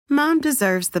Mom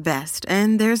deserves the best,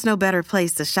 and there's no better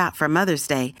place to shop for Mother's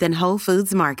Day than Whole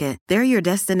Foods Market. They're your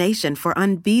destination for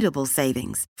unbeatable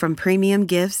savings, from premium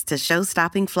gifts to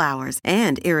show-stopping flowers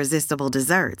and irresistible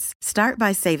desserts. Start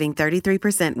by saving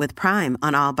 33% with Prime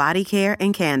on all body care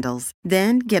and candles.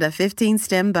 Then get a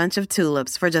 15-stem bunch of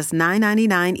tulips for just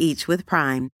 $9.99 each with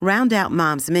Prime. Round out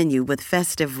Mom's menu with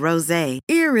festive rosé,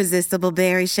 irresistible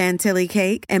berry chantilly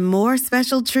cake, and more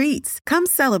special treats. Come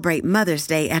celebrate Mother's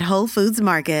Day at Whole Foods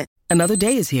Market. Another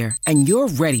day is here, and you're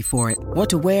ready for it. What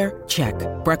to wear? Check.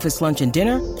 Breakfast, lunch, and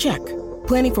dinner? Check.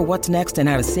 Planning for what's next and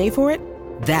how to save for it?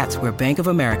 That's where Bank of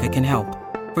America can help.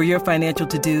 For your financial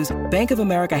to-dos, Bank of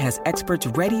America has experts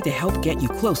ready to help get you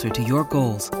closer to your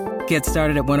goals. Get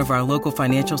started at one of our local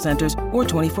financial centers or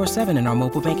 24/7 in our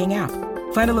mobile banking app.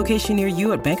 Find a location near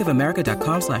you at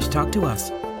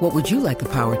bankofamerica.com/talktous. What would you like the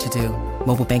power to do?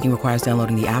 Mobile banking requires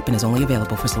downloading the app and is only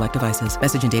available for select devices.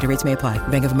 Message and data rates may apply.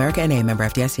 Bank of America N.A., member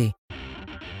FDIC.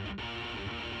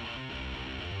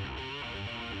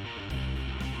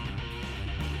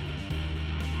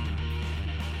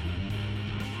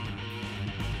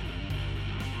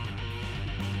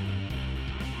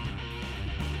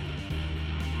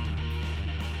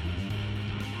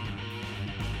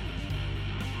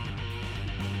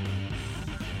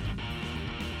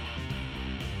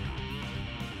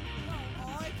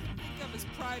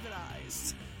 Private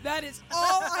Eyes. That is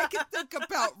all I can think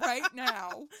about right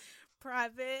now.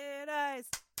 Private Eyes.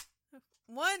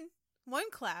 One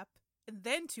clap and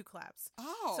then two claps.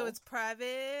 Oh. So it's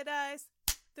Private Eyes.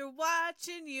 They're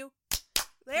watching you.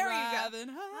 There Private you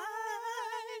go.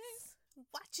 Eyes.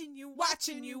 Watching you,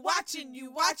 Watching you, watching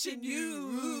you, watching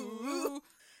you.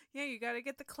 Yeah, you gotta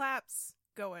get the claps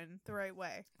going the right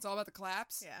way. It's all about the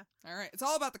claps? Yeah. All right. It's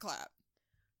all about the clap.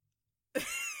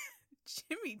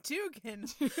 Jimmy Dugan.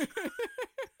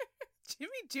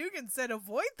 Jimmy Dugan said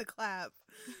avoid the clap.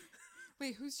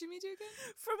 Wait, who's Jimmy Dugan?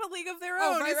 From A League of Their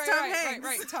Own. Oh, right, It's right, Tom right, Hanks.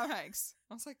 right, Tom Hanks.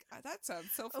 I was like, that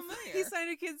sounds so familiar. He signed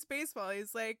a kid's baseball.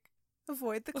 He's like,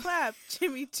 avoid the clap,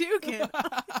 Jimmy Dugan.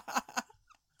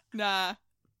 Nah.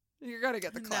 You're gonna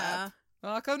get the clap. Nah.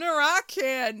 Welcome to Rock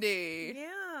Candy.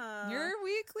 Yeah. Your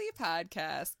weekly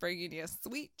podcast bringing you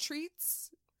sweet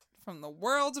treats from the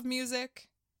world of music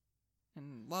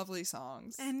and lovely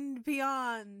songs. And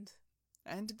beyond.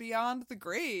 And beyond the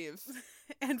grave.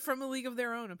 And from A League of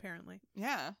Their Own, apparently.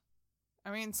 Yeah.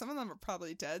 I mean, some of them are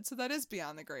probably dead, so that is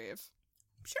beyond the grave.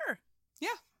 Sure.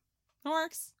 Yeah. It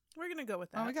works. We're going to go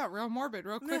with that. Oh, we got real morbid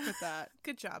real quick with that.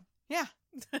 Good job. Yeah.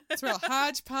 It's real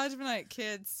hodgepodge of a night,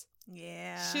 kids.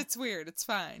 Yeah. Shit's weird. It's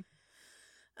fine.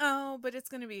 Oh, but it's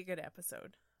going to be a good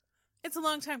episode. It's a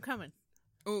long time coming.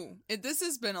 Ooh, this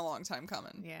has been a long time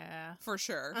coming. Yeah. For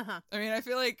sure. Uh-huh. I mean, I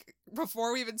feel like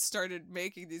before we even started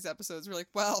making these episodes, we're like,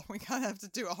 well, we gotta have to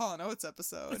do a Hall & Oates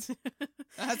episode.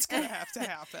 That's gonna have to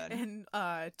happen.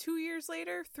 And 2 years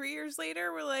later, 3 years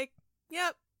later, we're like,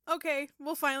 yep, okay,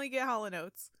 we'll finally get Hall &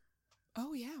 Oates.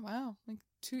 Oh, yeah, wow. Like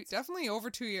definitely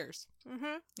over 2 years.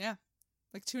 Mm-hmm. Yeah.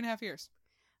 Like 2.5 years.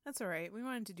 That's all right. We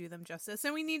wanted to do them justice,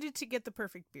 and we needed to get the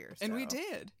perfect beer. And we so-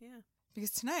 did. Yeah.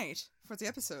 Because tonight, for the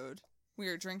episode, we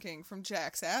are drinking from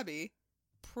Jack's Abbey,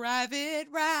 Private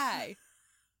Rye.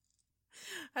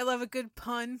 I love a good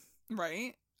pun.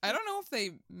 Right? I don't know if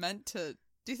they meant to...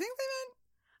 Do you think they meant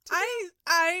to?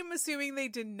 I'm assuming they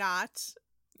did not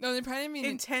No, they probably mean...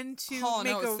 intend to Hall &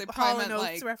 make Oates. They a probably Hall & meant,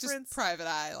 Oates like, reference. just private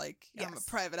eye. Like, I'm a Yes.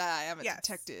 private eye. I'm a Yes.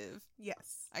 detective.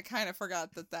 Yes. I kind of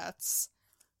forgot that that's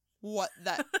what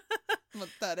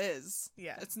that is.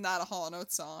 Yeah. It's not a Hall &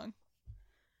 Oates song.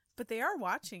 But they are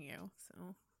watching you,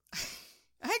 so...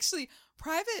 Actually,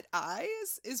 Private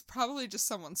Eyes is probably just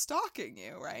someone stalking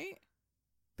you, right?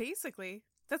 Basically,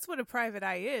 that's what a private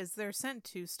eye is. They're sent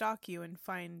to stalk you and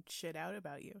find shit out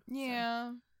about you.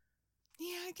 Yeah.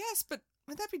 Yeah, I guess, but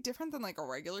would that be different than like a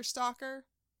regular stalker?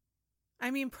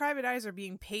 I mean, private eyes are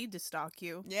being paid to stalk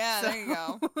you. Yeah, so- there you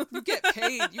go. You get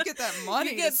paid. You get that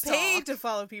money You get to paid stalk. to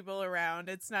follow people around.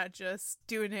 It's not just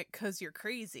doing it because you're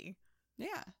crazy.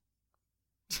 Yeah.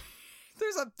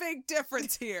 There's a big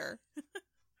difference here.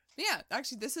 Yeah,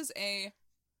 actually, this is a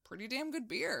pretty damn good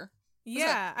beer. What is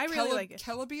Yeah, that? I really like it.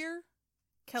 Keller beer?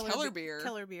 Keller beer.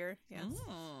 Keller beer, yes.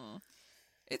 Mm.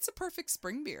 It's a perfect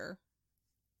spring beer.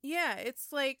 Yeah,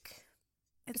 it's like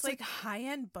It's like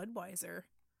high-end Budweiser.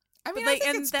 I mean, But, I like,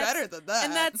 think and it's that's- better than that.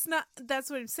 And that's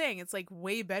what I'm saying. It's like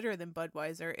way better than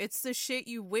Budweiser. It's the shit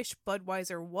you wish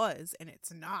Budweiser was, and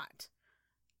it's not.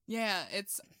 Yeah,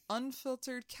 it's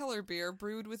unfiltered Keller beer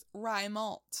brewed with rye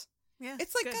malt. Yeah.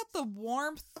 It's like good. got the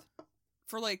warmth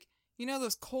for like, You know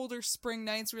those colder spring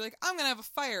nights where you're like, I'm going to have a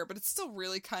fire, but it's still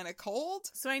really kind of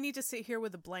cold? So I need to sit here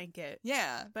with a blanket.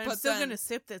 Yeah. But I'm still going to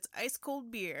sip this ice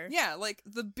cold beer. Yeah, like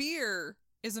the beer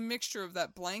is a mixture of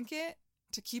that blanket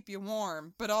to keep you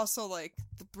warm, but also like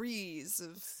the breeze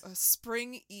of a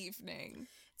spring evening.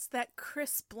 It's that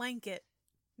crisp blanket.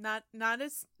 Not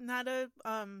a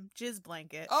jizz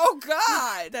blanket. Oh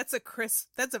God. That's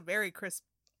a very crisp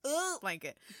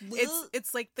blanket.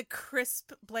 It's like the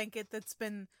crisp blanket that's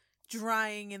been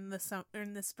drying in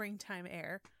the springtime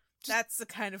air. That's the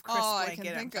kind of crisp blanket I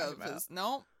can think I'm of talking about. is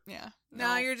no. Yeah.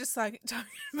 Now you're just talking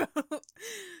about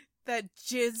that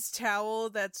jizz towel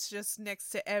that's just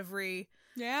next to every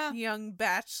young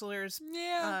bachelor's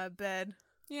bed.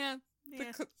 Yeah.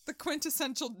 The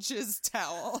quintessential jizz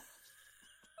towel.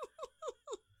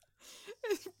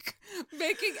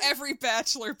 Making every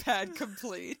bachelor pad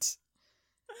complete.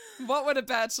 What would a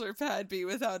bachelor pad be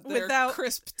without their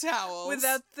crisp towels?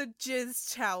 Without the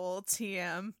jizz towel,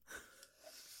 TM.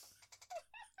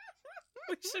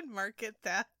 We should market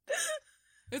that.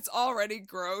 It's already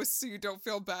gross, so you don't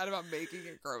feel bad about making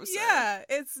it grosser. Yeah,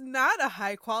 it's not a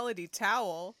high quality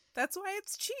towel. That's why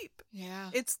it's cheap. Yeah.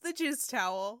 It's the jizz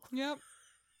towel. Yep.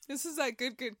 This is that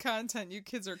good content you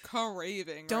kids are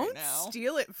craving right now. Don't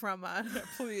steal it from us.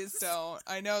 Please don't.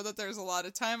 I know that there's a lot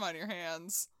of time on your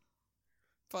hands.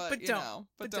 But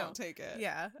don't take it.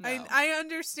 Yeah. No. I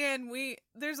understand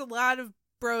there's a lot of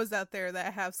bros out there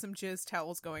that have some jizz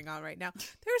towels going on right now.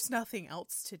 There's nothing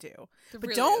else to do. But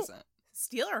really don't isn't.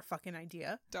 Steal our fucking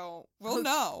idea. Don't. We'll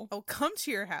know. I'll come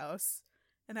to your house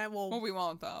and I will. Well, we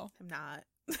won't though. I'm not.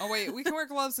 Oh wait, we can wear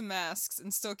gloves and masks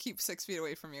and still keep 6 feet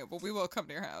away from you, but we will come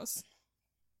to your house.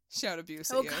 Shout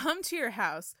abuse at you. I'll come to your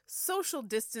house, social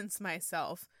distance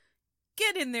myself,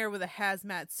 get in there with a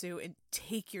hazmat suit, and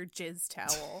take your jizz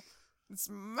towel. It's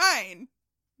mine.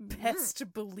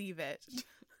 Best believe it.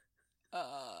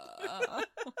 Oh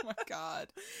my God.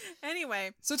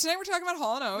 Anyway. So tonight we're talking about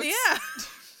Hall & Oates. Yeah.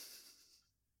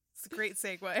 It's a great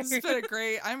segue. This has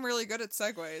been I'm really good at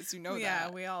segues. You know that. Yeah,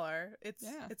 we all are.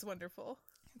 It's wonderful.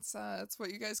 It's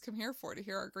what you guys come here for, to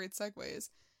hear our great segues.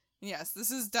 And yes, this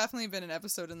has definitely been an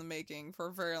episode in the making for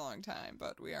a very long time,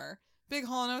 but we are big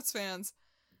Hall & Oates fans.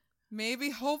 Maybe,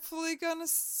 hopefully, gonna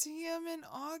see him in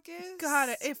August.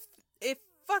 God, if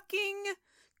fucking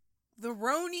the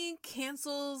Roni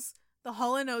cancels the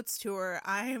Hall & Oates tour,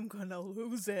 I am gonna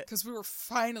lose it. Because we were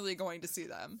finally going to see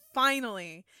them.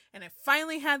 Finally. And I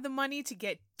finally had the money to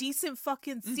get decent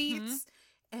fucking seats.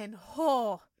 And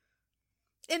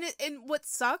And what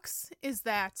sucks is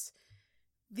that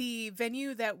the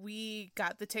venue that we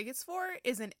got the tickets for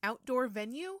is an outdoor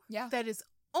venue that is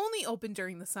only open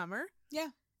during the summer. Yeah.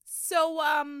 So,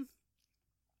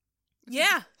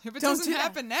 yeah. If it doesn't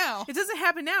happen now. It doesn't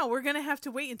happen now. We're going to have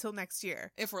to wait until next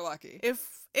year. If we're lucky.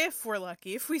 If we're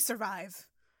lucky. If we survive.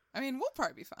 I mean, we'll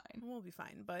probably be fine. We'll be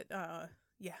fine. But,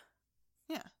 yeah.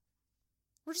 Yeah.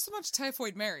 We're just a bunch of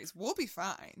typhoid Marys. We'll be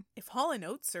fine. If Hall &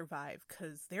 Oates survive,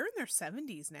 because they're in their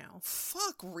 70s now.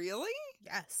 Fuck, really?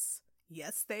 Yes.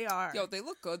 Yes, they are. Yo, they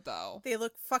look good, though. They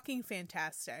look fucking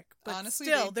fantastic. But honestly,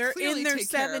 still, they're in their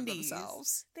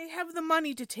 70s. They have the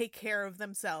money to take care of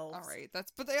themselves. All right,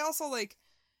 but they also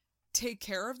take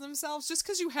care of themselves. Just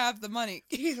because you have the money,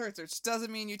 Keith Richards,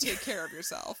 doesn't mean you take care of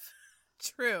yourself.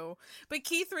 True. But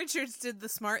Keith Richards did the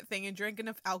smart thing and drank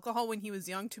enough alcohol when he was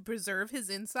young to preserve his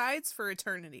insides for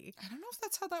eternity. I don't know if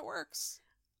that's how that works.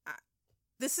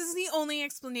 This is the only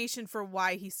explanation for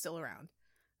why he's still around.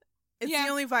 It's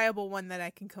the only viable one that I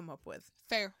can come up with.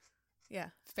 Fair. Yeah.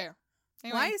 Fair.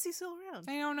 Anyway, why is he still around?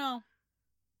 I don't know.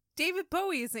 David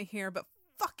Bowie isn't here, but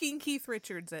fucking Keith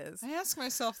Richards is. I ask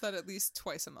myself that at least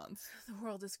twice a month. The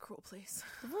world is a cruel place.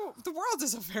 The world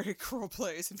is a very cruel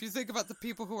place if you think about the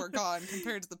people who are gone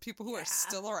compared to the people who are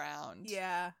still around.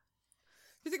 Yeah.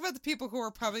 If you think about the people who are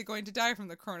probably going to die from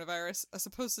the coronavirus as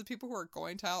opposed to the people who are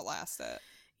going to outlast it.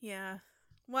 Yeah.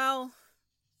 Well,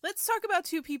 let's talk about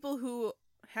two people who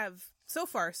have so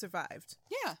far survived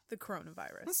the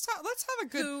coronavirus. Let's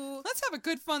have a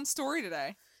good fun story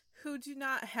today. Who do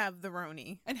not have the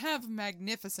Roni. And have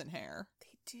magnificent hair.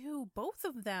 They do, both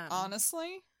of them.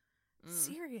 Honestly?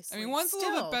 Seriously. I mean, one's a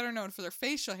little bit better known for their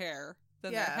facial hair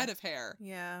than their head of hair.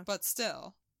 Yeah. But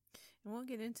still. And we'll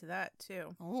get into that,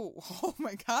 too. Oh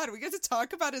my God. We get to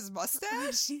talk about his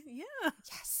mustache? Yeah.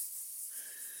 Yes.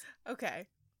 Okay.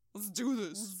 Let's do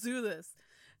this.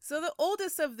 So the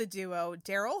oldest of the duo,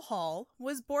 Daryl Hall,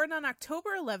 was born on October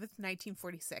 11th,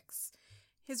 1946.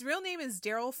 His real name is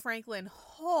Daryl Franklin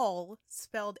Hall,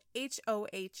 spelled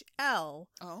H-O-H-L.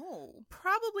 Oh.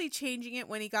 Probably changing it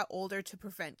when he got older to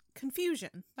prevent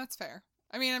confusion. That's fair.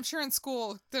 I mean, I'm sure in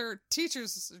school, their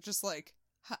teachers are just like,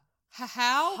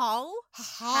 How? Hall?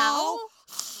 How?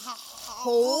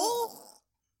 Hole?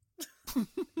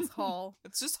 It's Hall.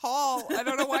 It's just Hall. I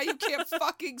don't know why you can't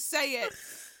fucking say it.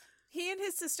 He and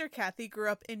his sister Kathy grew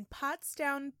up in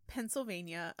Pottstown,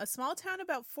 Pennsylvania, a small town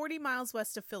about 40 miles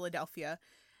west of Philadelphia.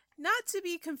 Not to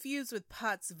be confused with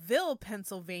Pottsville,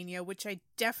 Pennsylvania, which I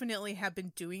definitely have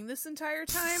been doing this entire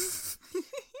time.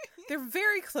 They're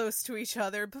very close to each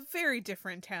other, but very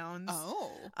different towns.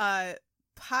 Oh.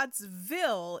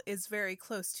 Pottsville is very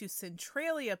close to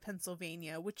Centralia,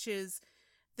 Pennsylvania, which is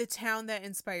the town that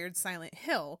inspired Silent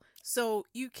Hill. So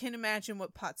you can imagine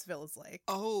what Pottsville is like.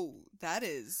 Oh, that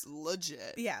is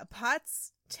legit. Yeah,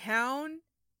 Pottstown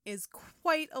is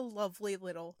quite a lovely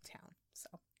little town. So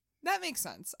That makes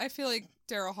sense. I feel like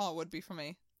Daryl Hall would be from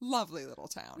a lovely little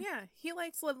town. yeah, he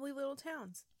likes lovely little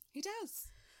towns. He does.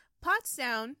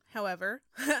 Pottstown, however,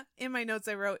 in my notes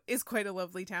I wrote, is quite a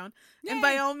lovely town. Yay. And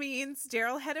by all means,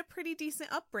 Daryl had a pretty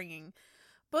decent upbringing.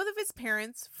 Both of his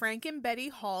parents, Frank and Betty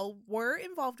Hall, were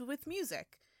involved with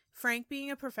music. Frank being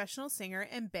a professional singer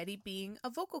and Betty being a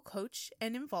vocal coach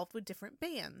and involved with different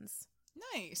bands.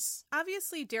 Nice.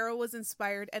 Obviously, Daryl was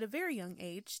inspired at a very young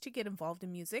age to get involved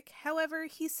in music. However,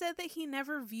 he said that he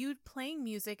never viewed playing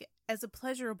music as a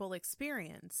pleasurable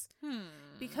experience.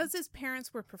 Because his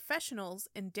parents were professionals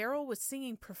and Daryl was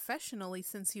singing professionally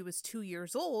since he was 2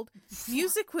 years old,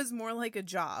 music was more like a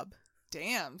job.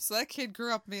 Damn. So that kid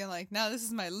grew up being like, now this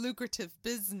is my lucrative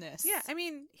business. Yeah, I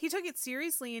mean, he took it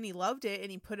seriously and he loved it and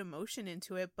he put emotion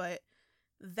into it, but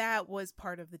that was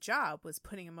part of the job, was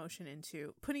putting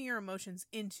your emotions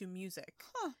into music.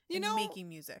 Huh. Making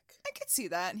music. I could see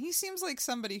that. And he seems like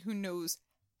somebody who knows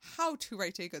how to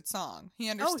write a good song. He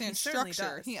understands certainly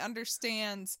structure. does. He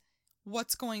understands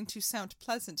what's going to sound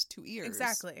pleasant to ears.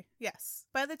 Exactly, yes.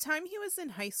 By the time he was in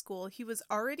high school, he was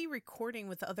already recording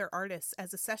with other artists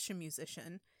as a session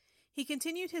musician. He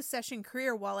continued his session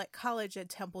career while at college at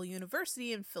Temple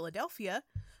University in Philadelphia,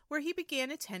 where he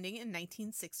began attending in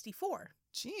 1964.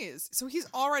 Jeez. So he's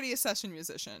already a session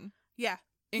musician Yeah.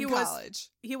 in college.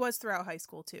 He was throughout high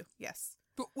school, too, yes.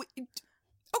 But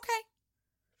okay.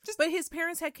 But his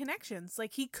parents had connections.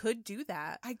 Like, he could do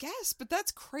that. I guess, but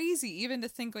that's crazy even to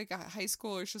think like a high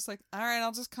schooler is just like, all right,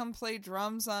 I'll just come play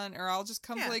drums or I'll just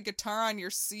come play guitar on your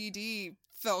CD,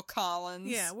 Phil Collins.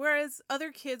 Yeah, whereas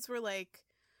other kids were like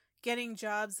getting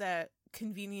jobs at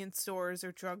convenience stores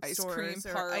or drug stores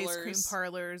or ice cream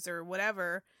parlors or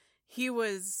whatever. He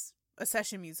was a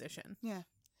session musician. Yeah.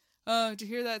 Oh, did you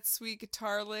hear that sweet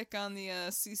guitar lick on the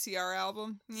CCR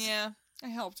album? Yeah, I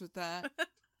helped with that.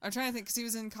 I'm trying to think, because he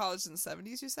was in college in the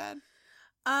 70s, you said?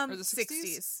 Or the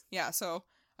 60s? Yeah, so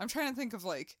I'm trying to think of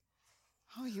like,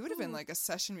 he would have been like a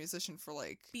session musician for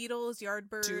like Beatles,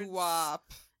 Yardbirds,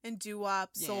 doo-wop. And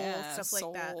doo-wop, soul, stuff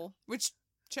like that. Which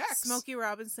checks. Smokey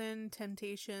Robinson,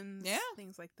 Temptations,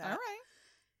 things like that. All right.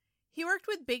 He worked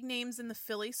with big names in the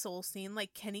Philly soul scene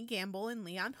like Kenny Gamble and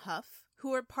Leon Huff,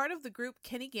 who are part of the group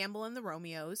Kenny Gamble and the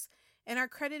Romeos, and are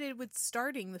credited with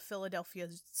starting the Philadelphia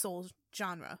soul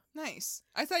genre. Nice.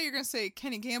 I thought you were going to say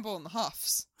Kenny Gamble and the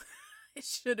Huffs. It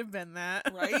should have been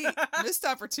that. Right? Missed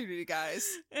opportunity, guys.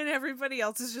 And everybody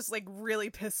else is just like really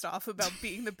pissed off about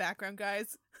being the background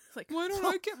guys. Like, why don't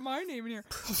I get my name in here?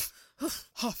 Huff. Huff.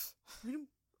 Huff. I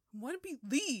want to be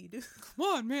lead. Come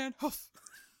on, man. Huff.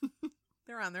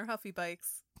 They're on their Huffy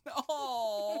bikes.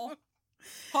 Oh,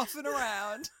 huffing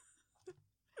around.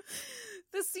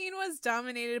 The scene was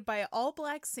dominated by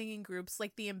all-black singing groups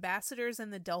like the Ambassadors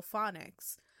and the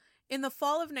Delphonics. In the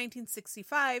fall of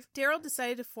 1965, Daryl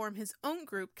decided to form his own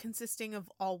group consisting of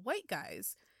all white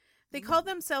guys. They called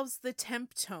themselves the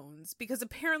Temptones because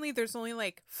apparently there's only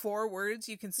like 4 words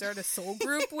you can start a soul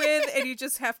group with, and you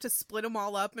just have to split them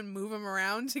all up and move them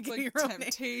around to get like your own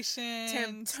Temptation,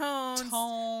 name. Temptones,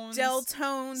 Tones,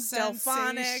 Deltones,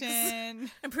 Delphonics.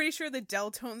 Sensation. I'm pretty sure the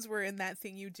Deltones were in That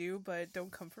Thing You Do, but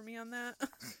don't come for me on that.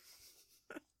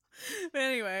 But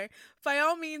anyway, by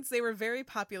all means, they were very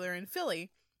popular in Philly.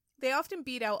 They often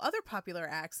beat out other popular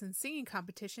acts in singing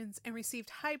competitions and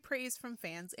received high praise from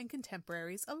fans and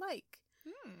contemporaries alike.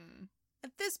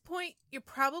 At this point, you're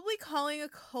probably calling a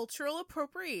cultural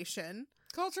appropriation.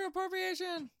 Cultural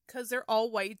appropriation. Because they're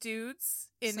all white dudes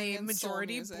in Singing a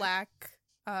majority black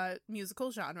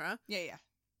musical genre. Yeah.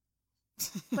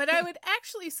 But I would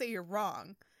actually say you're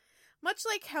wrong. Much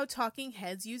like how Talking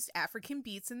Heads used African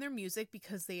beats in their music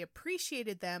because they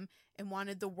appreciated them and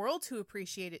wanted the world to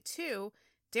appreciate it too,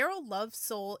 Daryl loved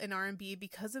soul and R&B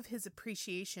because of his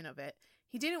appreciation of it.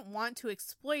 He didn't want to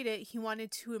exploit it. He wanted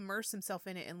to immerse himself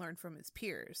in it and learn from his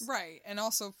peers. Right. And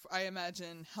also, I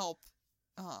imagine, help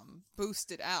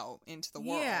boost it out into the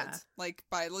world. Yeah. Like,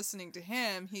 by listening to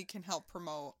him, he can help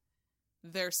promote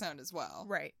their sound as well.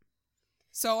 Right.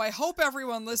 So I hope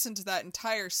everyone listened to that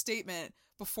entire statement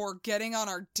before getting on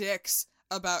our dicks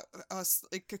about us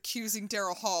like accusing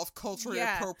Daryl Hall of culturally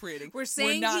appropriating. We're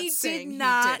saying not he saying did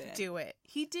not he didn't. do it.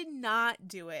 He did not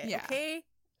do it. Yeah. Okay?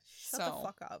 Shut the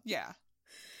fuck up. Yeah.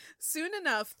 Soon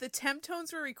enough, the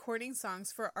Temptones were recording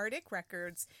songs for Arctic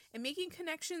Records and making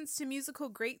connections to musical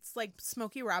greats like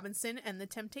Smokey Robinson and the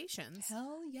Temptations.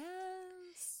 Hell yes.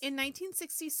 In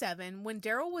 1967, when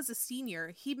Daryl was a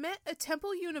senior, he met a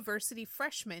Temple University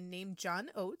freshman named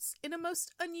John Oates in a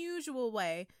most unusual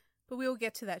way, but we will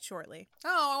get to that shortly.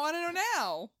 Oh, I want to know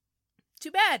now.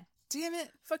 Too bad. Damn it.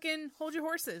 Fucking hold your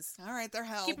horses. All right, they're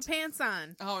held. Keep your pants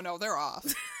on. Oh, no, they're off.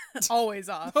 Always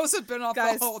off. Those have been off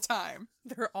Guys. the whole time.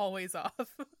 They're always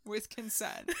off. With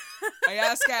consent. I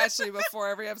ask Ashley before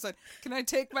every episode, can I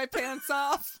take my pants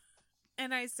off?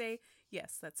 And I say,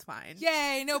 yes, that's fine.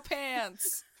 Yay, no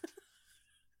pants.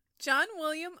 John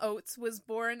William Oates was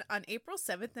born on April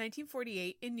 7th,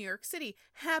 1948 in New York City.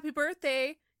 Happy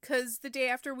birthday, because the day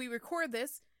after we record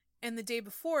this and the day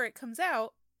before it comes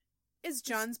out is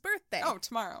John's birthday. Oh,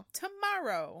 tomorrow.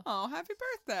 Tomorrow. Oh, happy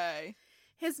birthday.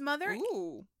 His mother...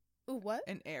 Ooh. Ooh, what?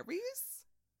 An Aries?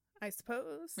 I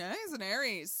suppose. Yeah, he's an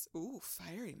Aries. Ooh,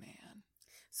 fiery man.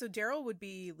 So Daryl would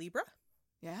be Libra?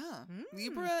 Yeah. Mm.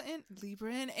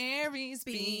 Libra and Aries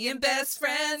being best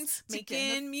friends.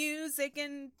 Making music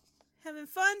and having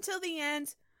fun till the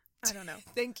end. I don't know.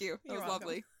 Thank you. That You're was welcome.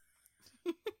 lovely.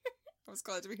 I was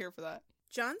glad to be here for that.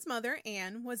 John's mother,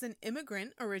 Anne, was an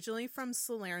immigrant originally from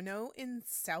Salerno in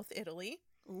South Italy.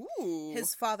 Ooh.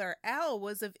 His father, Al,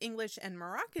 was of English and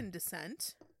Moroccan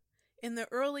descent. In the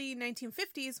early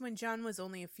 1950s, when John was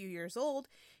only a few years old,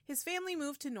 his family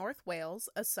moved to North Wales,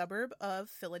 a suburb of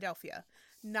Philadelphia.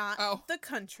 Not the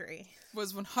country.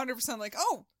 Was 100% like,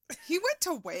 oh, he went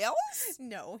to Wales?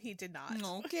 No, he did not.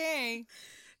 Okay.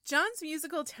 John's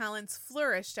musical talents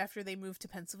flourished after they moved to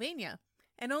Pennsylvania.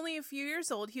 And only a few years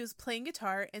old, he was playing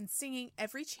guitar and singing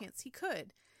every chance he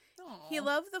could. Aww. He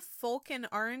loved the folk and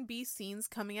R&B scenes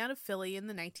coming out of Philly in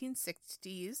the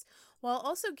 1960s, while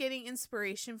also getting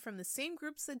inspiration from the same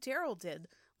groups that Daryl did,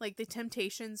 like the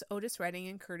Temptations, Otis Redding,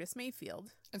 and Curtis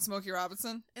Mayfield. And Smokey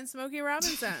Robinson? And Smokey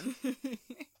Robinson.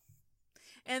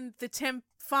 And the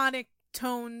Temphonic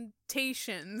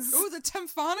Tontations. Ooh, the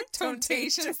Temphonic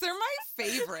Tontations. They're my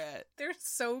favorite. They're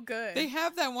so good. They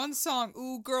have that one song,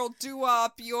 Ooh, Girl,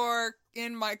 Doo-Wop, You're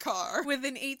in My Car. With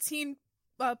an 18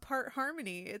 part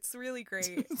harmony. It's really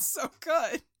great. It's so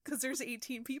good. Because there's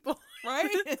 18 people. Right?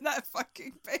 In that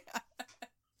fucking band.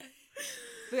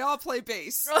 They all play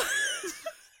bass.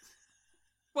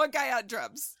 One guy on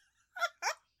drums.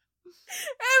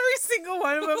 Every single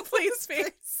one of them plays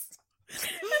bass. And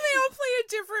they all play a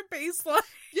different bass line.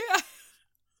 Yeah.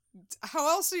 How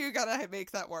else are you gonna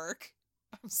make that work?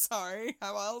 I'm sorry.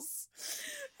 How else?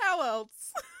 How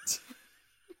else?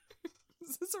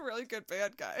 This is a really good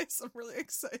band, guys. I'm really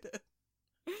excited.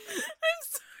 I'm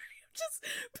sorry. I'm just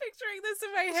picturing this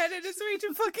in my head and it's way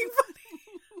too fucking funny.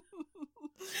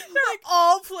 They're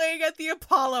all playing at the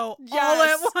Apollo all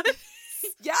at once.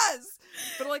 Yes.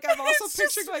 But like I'm also It's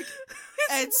picturing just- like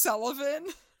Ed Sullivan.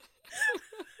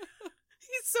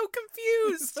 He's so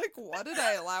confused. He's like, what did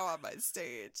I allow on my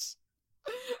stage?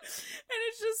 And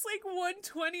it's just like 1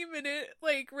 20-minute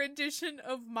like rendition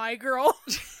of My Girl.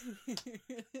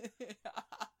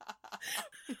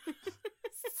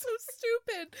 So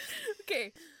stupid.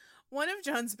 Okay. One of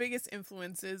John's biggest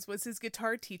influences was his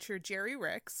guitar teacher, Jerry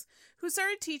Ricks, who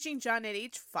started teaching John at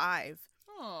age 5.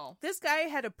 Oh. This guy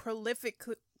had a prolific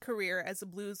career as a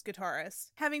blues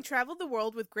guitarist, having traveled the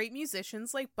world with great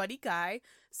musicians like Buddy Guy,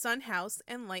 Son House,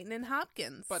 and Lightnin'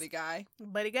 Hopkins. Buddy Guy.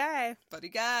 Buddy Guy. Buddy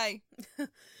Guy.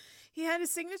 He had a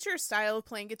signature style of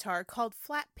playing guitar called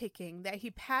flat picking that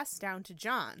he passed down to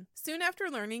John. Soon after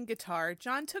learning guitar,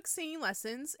 John took singing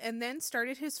lessons and then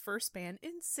started his first band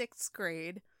in 6th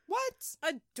grade. What?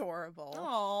 Adorable.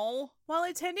 Oh. While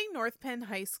attending North Penn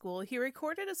High School, he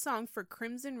recorded a song for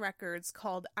Crimson Records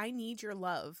called I Need Your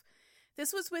Love.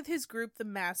 This was with his group, The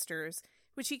Masters,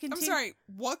 which he continued... I'm sorry,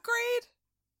 what grade?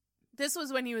 This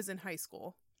was when he was in high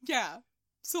school. Yeah.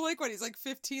 So like what, he's like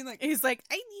 15? Like He's like,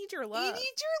 I need your love. I need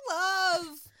your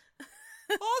love.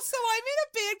 Also, I'm in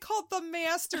a band called The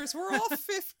Masters. We're all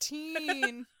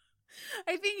 15.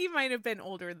 I think he might have been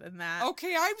older than that.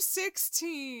 Okay, I'm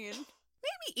 16.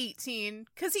 Maybe 18,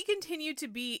 because he continued to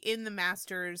be in the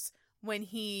Masters when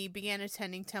he began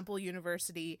attending Temple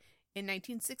University in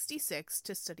 1966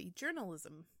 to study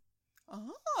journalism.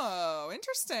 Oh,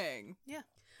 interesting. Yeah.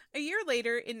 A year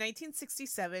later, in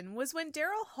 1967, was when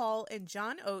Daryl Hall and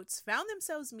John Oates found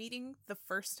themselves meeting the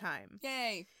first time.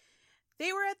 Yay.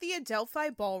 They were at the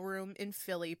Adelphi Ballroom in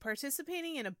Philly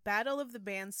participating in a Battle of the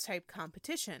Bands type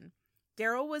competition.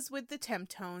 Daryl was with the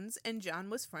Temptones and John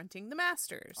was fronting the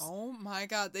Masters. Oh my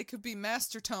god, they could be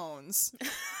Master Tones.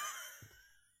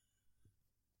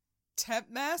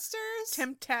 Tempmasters?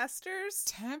 Temptasters?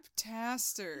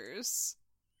 Temptasters.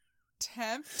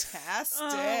 Temptastic.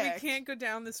 Oh, we can't go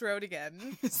down this road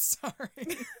again.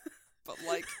 Sorry. But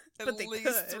like, at But they least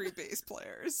could. 3 bass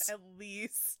players. At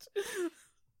least.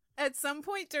 At some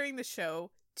point during the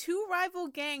show, 2 rival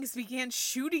gangs began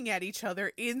shooting at each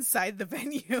other inside the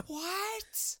venue.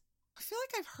 What? I feel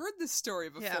like I've heard this story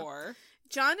before.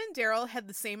 John and Daryl had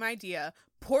the same idea.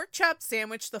 Pork chop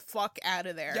sandwich the fuck out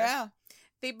of there. Yeah.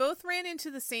 They both ran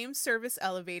into the same service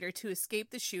elevator to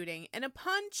escape the shooting, and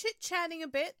upon chit-chatting a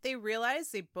bit, they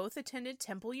realized they both attended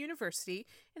Temple University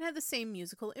and had the same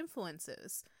musical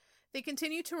influences. They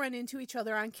continued to run into each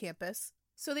other on campus,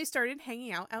 so they started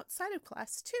hanging out outside of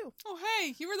class too. Oh,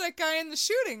 hey, you were that guy in the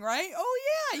shooting, right? Oh,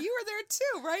 yeah, you were there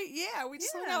too, right? Yeah, we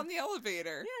just hung Yeah. out in the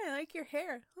elevator. Yeah, I like your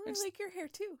hair. Oh, I just- like your hair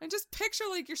too. And just picture,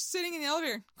 like, you're sitting in the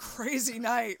elevator. Crazy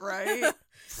night, right?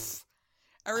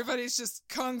 Everybody's just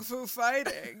kung fu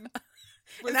fighting.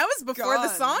 And that was before the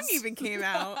song guns. even came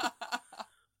out.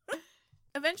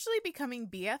 Eventually becoming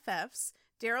BFFs,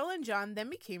 Daryl and John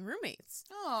then became roommates.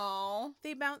 Oh.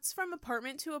 They bounced from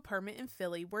apartment to apartment in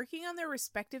Philly, working on their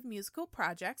respective musical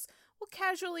projects while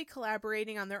casually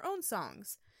collaborating on their own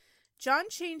songs. John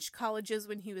changed colleges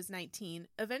when he was 19,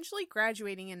 eventually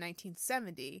graduating in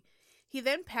 1970. He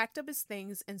then packed up his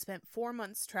things and spent 4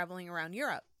 months traveling around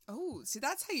Europe. Oh, see,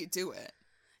 that's how you do it.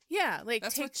 Yeah, like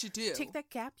That's what you do. Take that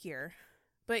gap year.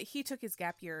 But he took his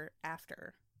gap year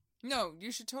after. No,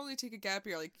 you should totally take a gap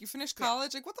year. Like, you finish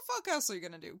college, like, what the fuck else are you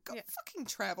gonna do? Go fucking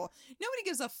travel. Nobody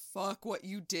gives a fuck what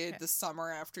you did the summer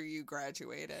after you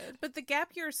graduated. But the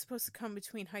gap year is supposed to come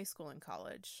between high school and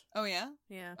college. Oh, yeah?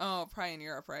 Yeah. Oh, probably in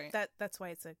Europe, right? That's why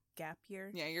it's a gap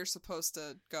year. Yeah, you're supposed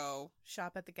to go.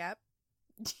 Shop at the Gap.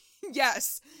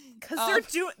 Yes. Because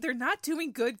they're not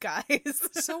doing good, guys.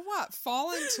 So what?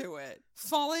 Fall into it.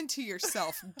 Fall into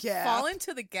yourself, Gap. Fall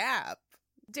into the Gap.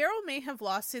 Daryl may have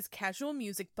lost his casual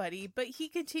music buddy, but he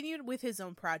continued with his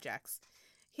own projects.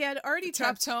 He had already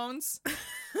dropped Temptones.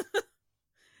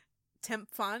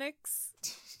 Temphonics?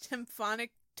 Temphonic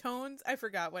tones? I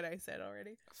forgot what I said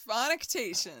already.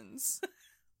 Phonications.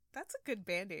 That's a good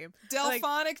band name.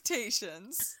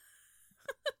 Delphonications.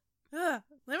 Let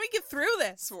me get through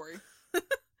this. Sorry.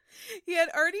 He had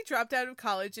already dropped out of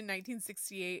college in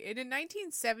 1968, and in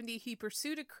 1970 he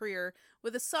pursued a career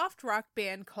with a soft rock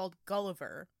band called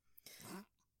Gulliver.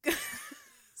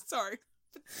 Sorry.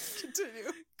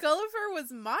 Continue. Gulliver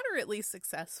was moderately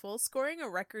successful, scoring a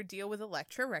record deal with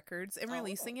Elektra Records and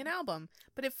releasing an album,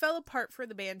 but it fell apart for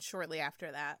the band shortly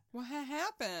after that. What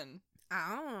happened?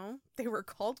 I don't know. They were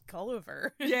called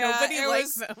Gulliver. Yeah, Nobody it liked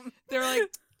was- them. They're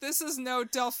like, this is no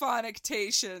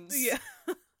Delphonications. Yeah.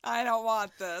 I don't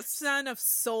want There's this. not enough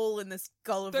soul in this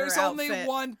Gulliver There's outfit. only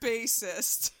one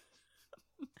bassist.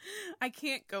 I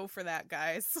can't go for that,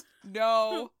 guys.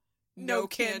 No. No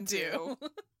can do.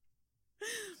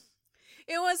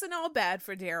 It wasn't all bad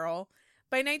for Daryl.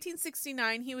 By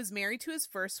 1969, he was married to his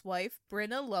first wife,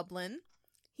 Brenna Lublin.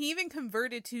 He even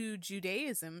converted to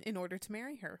Judaism in order to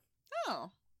marry her.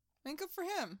 Oh. And good for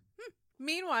him.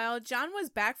 Meanwhile, John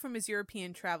was back from his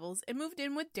European travels and moved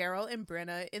in with Daryl and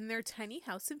Brenna in their tiny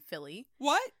house in Philly.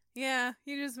 What? Yeah,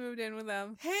 he just moved in with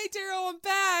them. Hey, Daryl, I'm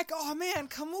back. Oh, man,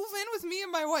 come move in with me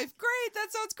and my wife. Great, that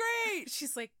sounds great.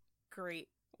 She's like, great.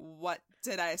 What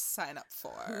did I sign up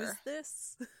for? Who's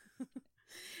this?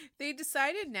 They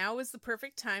decided now was the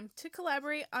perfect time to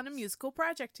collaborate on a musical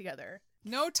project together.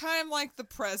 No time like the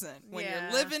present when Yeah.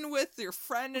 you're living with your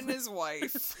friend and his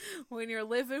wife. When you're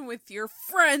living with your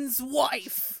friend's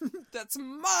wife. That's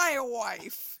my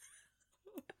wife.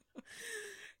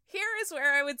 Here is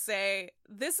where I would say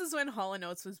this is when Hall &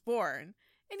 Oates was born.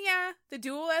 And yeah, the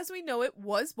duo as we know it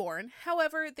was born.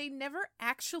 However, they never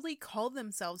actually called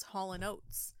themselves Hall &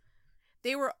 Oates.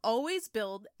 They were always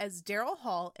billed as Daryl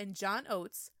Hall and John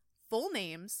Oates, full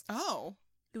names. Oh.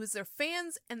 It was their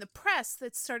fans and the press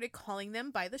that started calling them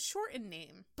by the shortened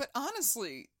name. But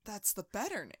honestly, that's the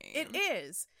better name. It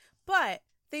is. But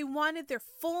they wanted their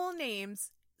full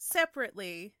names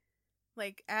separately,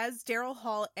 like as Daryl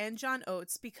Hall and John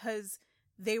Oates, because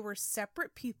they were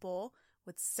separate people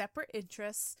with separate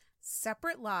interests,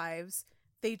 separate lives.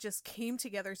 They just came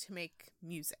together to make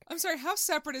music. I'm sorry, how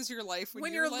separate is your life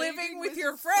when you're living with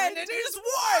your friend and his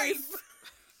wife?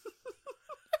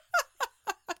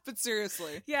 But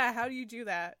seriously, Yeah, how do you do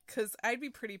that? Because I'd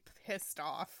be pretty pissed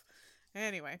off.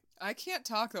 Anyway. I can't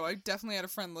talk though. I definitely had a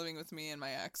friend living with me and my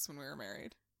ex when we were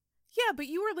married. Yeah, but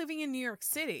you were living in New York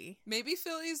City. Maybe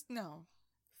Philly's... No.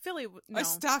 Philly, no. I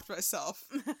stopped myself.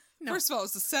 No. First of all,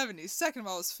 it was the 70s. Second of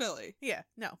all, it was Philly. Yeah,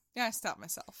 no. Yeah, I stopped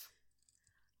myself.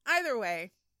 Either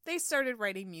way, they started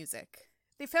writing music.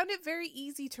 They found it very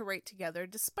easy to write together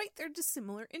despite their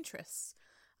dissimilar interests.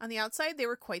 On the outside, they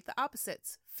were quite the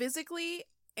opposites, physically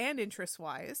and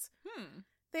interest-wise.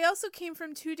 They also came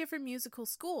from two different musical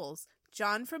schools,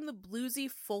 John from the bluesy,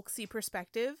 folksy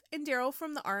perspective, and Daryl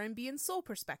from the R&B and soul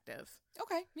perspective.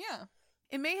 Okay, yeah.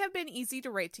 It may have been easy to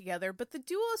write together, but the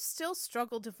duo still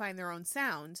struggled to find their own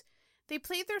sound. They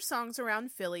played their songs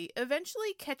around Philly,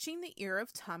 eventually catching the ear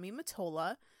of Tommy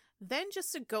Mottola, then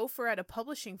just a gopher at a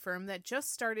publishing firm that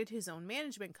just started his own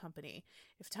management company.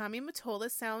 If Tommy Mottola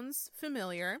sounds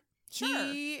familiar, Sure.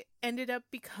 he ended up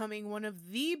becoming one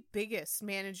of the biggest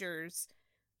managers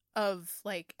of,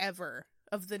 like, ever,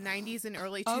 of the 90s and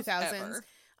early 2000s.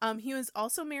 He was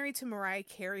also married to Mariah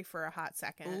Carey for a hot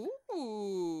second.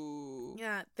 Ooh.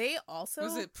 Yeah, they also...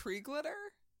 Was it pre-glitter?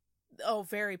 Oh,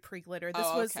 very pre-glitter. This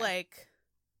Oh, was okay. like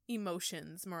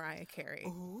Emotions, Mariah Carey.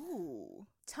 Ooh.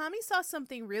 Tommy saw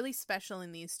something really special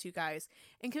in these two guys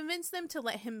and convinced them to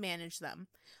let him manage them.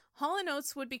 Hall &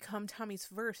 Oates would become Tommy's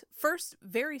first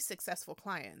very successful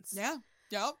clients. Yeah.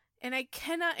 Yep. And I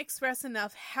cannot express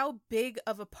enough how big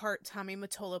of a part Tommy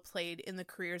Mottola played in the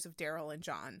careers of Daryl and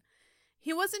John.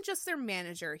 He wasn't just their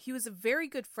manager, he was a very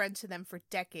good friend to them for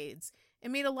decades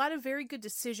and made a lot of very good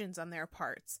decisions on their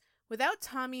parts. Without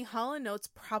Tommy, Hall & Oates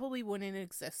probably wouldn't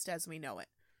exist as we know it.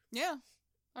 Yeah.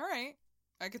 All right.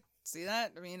 I could see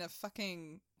that. I mean, a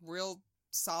fucking real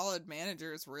solid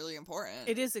manager is really important.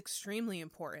 It is extremely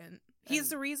important. He's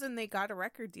And- the reason they got a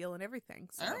record deal and everything.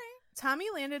 So. All right. Tommy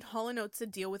landed Hall & Oates a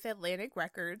deal with Atlantic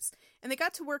Records, and they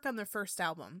got to work on their first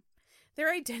album.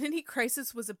 Their identity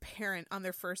crisis was apparent on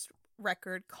their first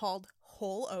record called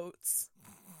Whole Oats.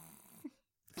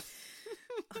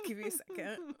 I'll give you a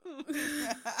second.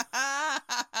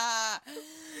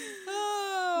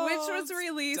 Oh, Which was it's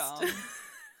released. dumb.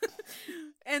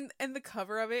 and the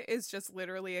cover of it is just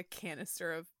literally a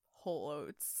canister of Whole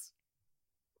Oats.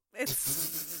 It's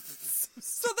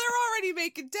So they're already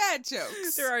making dad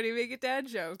jokes. they're already making dad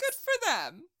jokes. Good for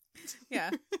them.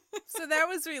 Yeah. So that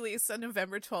was released on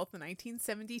November 12th,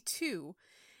 1972.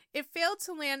 It failed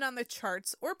to land on the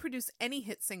charts or produce any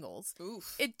hit singles.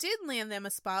 Oof. It did land them a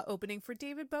spot opening for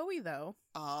David Bowie, though.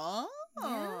 Oh.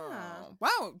 Yeah.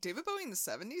 Wow. David Bowie in the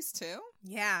 70s, too?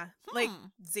 Yeah. Like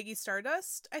Ziggy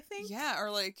Stardust, I think. Yeah,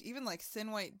 or like even like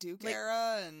Thin White Duke Like-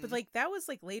 era. And But like that was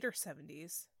like later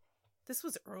 70s. This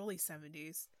was early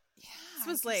 70s. yeah, this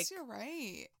was I guess like- you're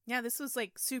right. Yeah, this was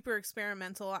like super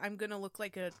experimental. I'm going to look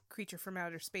like a creature from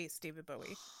outer space, David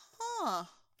Bowie. Huh.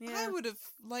 Yeah. I would have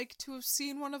liked to have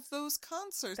seen one of those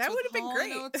concerts. That with would have been Hall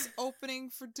great. & Oates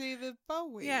opening for David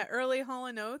Bowie. Yeah, early Hall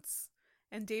 & Oates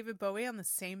and David Bowie on the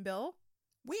same bill.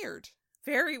 Weird.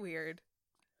 Very weird.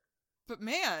 But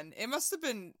man, it must have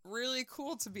been really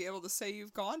cool to be able to say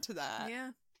you've gone to that.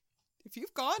 Yeah. If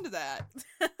you've gone to that,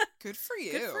 good for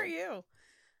you. Good for you.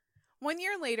 1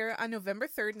 year later, on November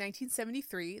 3rd,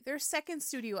 1973, their second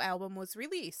studio album was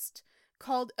released.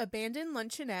 Called Abandoned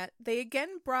Luncheonette, they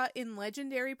again brought in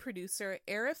legendary producer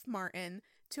Arif Martin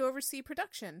to oversee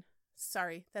production.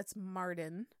 Sorry, that's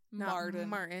Martin, not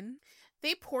Martin.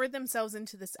 They poured themselves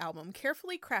into this album,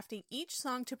 carefully crafting each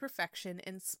song to perfection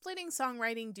and splitting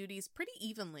songwriting duties pretty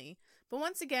evenly. But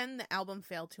once again, the album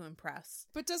failed to impress.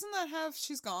 But doesn't that have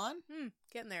She's Gone?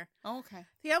 Getting there. Oh, okay.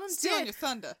 The album Stealing did. your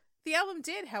thunder. The album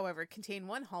did, however, contain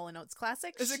one Hall & Oates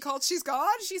classic. Is it called She's Gone?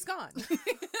 She's Gone.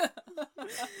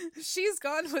 She's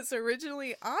Gone was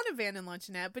originally on Abandoned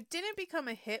Luncheonette, but didn't become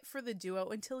a hit for the duo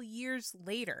until years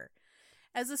later.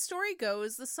 As the story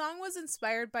goes, the song was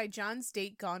inspired by John's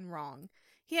date gone wrong.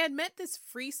 He had met this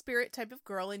free spirit type of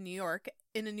girl in New York,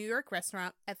 in a New York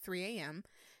restaurant at 3 a.m.,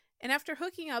 and after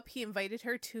hooking up, he invited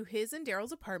her to his and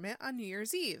Daryl's apartment on New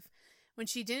Year's Eve. When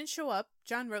she didn't show up,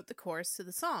 John wrote the chorus to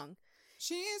the song.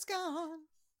 She's gone.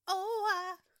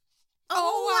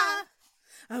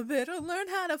 I better learn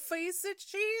how to face it.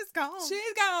 She's gone.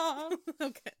 She's gone.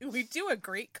 Okay, we do a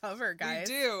great cover, guys.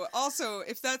 We do. Also,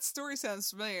 if that story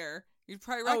sounds familiar, you'd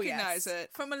probably recognize it.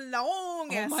 from a long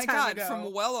Oh my time god, ago.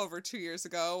 from well over 2 years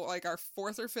ago, like our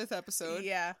 4th or 5th episode.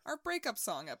 Yeah, Our breakup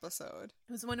song episode.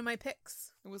 it was one of my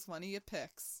picks. It was one of your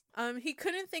picks. He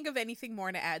couldn't think of anything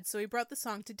more to add, so he brought the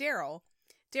song to Daryl.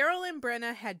 Daryl and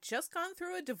Brenna had just gone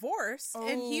through a divorce,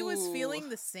 and he was Oh. feeling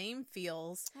the same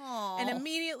feels. Aww. And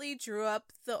immediately drew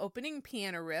up the opening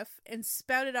piano riff and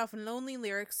spouted off lonely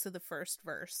lyrics to the first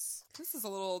verse. This is a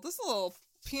little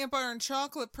peanut butter and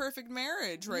chocolate perfect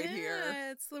marriage right here.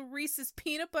 Yeah, it's the Reese's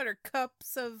peanut butter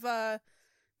cups of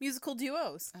musical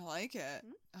duos. I like it.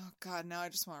 Oh, God, now I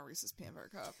just want a Reese's Peanut Butter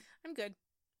Cup. I'm good.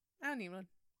 I don't need one.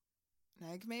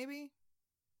 An egg, maybe?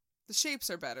 The shapes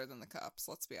are better than the cups,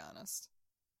 let's be honest.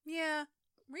 Yeah.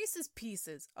 Reese's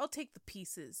Pieces. I'll take the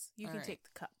pieces. You All can right. take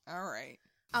the cup. All right.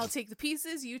 I'll take the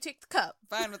pieces. You take the cup.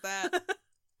 Fine with that.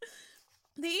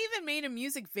 They even made a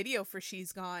music video for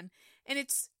She's Gone, and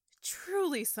it's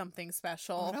truly something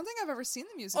special. Oh, I don't think I've ever seen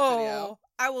the music Oh, video.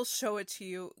 I will show it to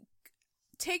you.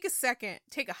 Take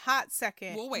a hot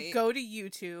second. We'll wait. Go to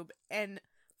YouTube and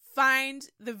find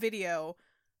the video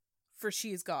for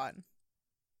She's Gone.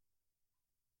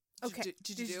 Okay.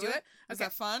 Did you do it? Was Okay.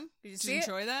 that fun? Did you Did see you it?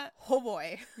 enjoy that? Oh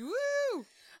boy. Woo!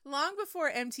 Long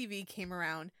before MTV came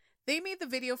around, they made the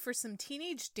video for some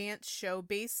teenage dance show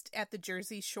based at the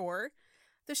Jersey Shore.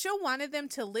 The show wanted them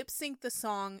to lip sync the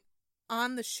song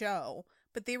on the show,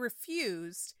 but they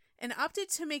refused and opted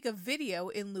to make a video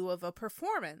in lieu of a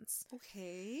performance.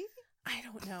 Okay. I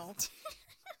don't know.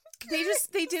 They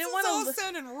didn't want all to.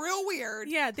 sounding real weird.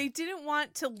 Yeah, they didn't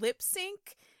want to lip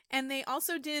sync, and they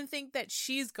also didn't think that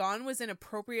She's Gone was an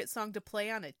appropriate song to play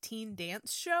on a teen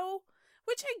dance show,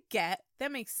 which I get.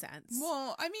 That makes sense.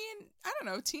 Well, I mean, I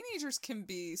don't know. Teenagers can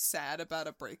be sad about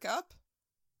a breakup.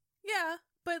 Yeah,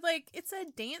 but like it's a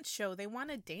dance show. They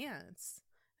want to dance.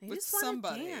 They With just want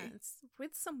somebody. to dance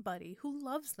with somebody who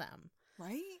loves them.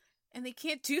 Right? And they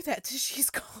can't do that to She's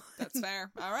Gone. That's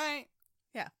fair. All right.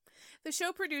 Yeah. The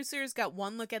show producers got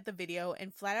one look at the video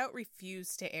and flat out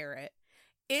refused to air it.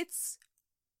 It's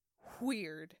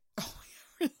weird. Oh,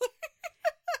 really?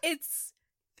 It's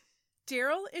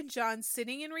Daryl and John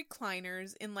sitting in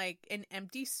recliners in like an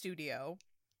empty studio,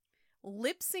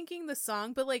 lip syncing the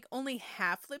song, but like only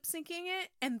half lip syncing it,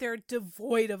 and they're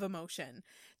devoid of emotion.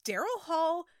 Daryl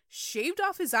Hall shaved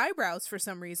off his eyebrows for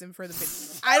some reason for the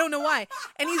video. I don't know why.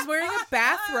 And he's wearing a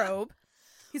bathrobe.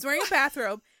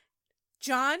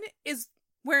 John is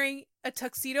wearing a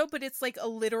tuxedo, but it's like a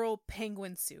literal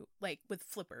penguin suit, like with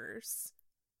flippers.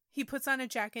 He puts on a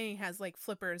jacket and he has like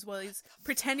flippers while he's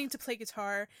pretending to play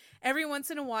guitar. Every once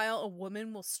in a while, a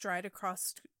woman will stride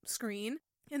across screen.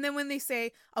 And then when they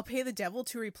say, I'll pay the devil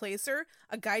to replace her,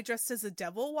 a guy dressed as a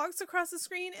devil walks across the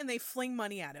screen and they fling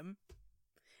money at him.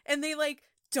 And they like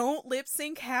don't lip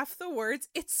sync half the words.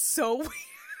 It's so weird.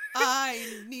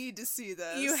 I need to see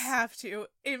this. You have to.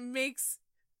 It makes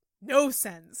no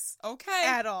sense Okay.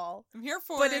 at all. I'm here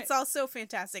for But it. it's also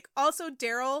fantastic. Also,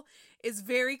 Daryl is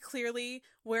very clearly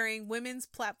wearing women's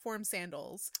platform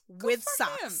sandals Good with for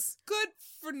socks.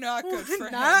 him. Not good for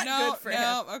him. Not No, good for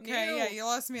no, him. Okay, No. yeah, you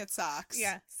lost me at socks.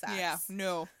 Yeah, socks. Yeah,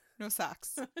 no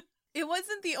socks. It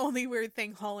wasn't the only weird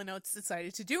thing Hall & Oates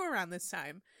decided to do around this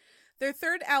time. Their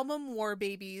third album, War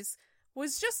Babies,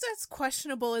 was just as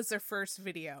questionable as their first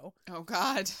video. Oh,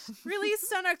 God.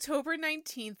 Released on October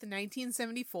 19th,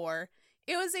 1974,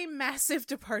 it was a massive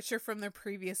departure from their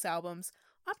previous albums,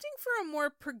 opting for a more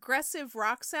progressive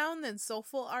rock sound than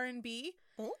soulful R&B.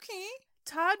 Okay.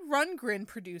 Todd Rundgren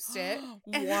produced it,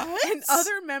 and, What? and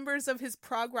other members of his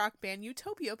prog rock band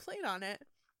Utopia played on it.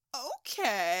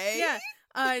 Okay.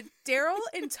 Yeah, Daryl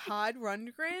and Todd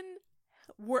Rundgren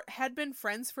had been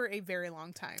friends for a very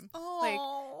long time.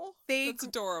 Oh, they that's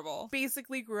adorable.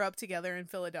 basically grew up together in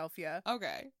Philadelphia.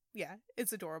 Okay, Yeah,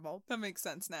 it's adorable. that makes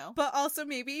sense now. But also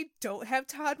maybe don't have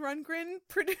Todd Rundgren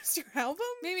produce your album?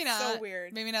 Maybe not. So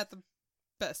weird. Maybe not the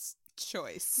best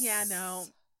choice. Yeah, no.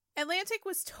 Atlantic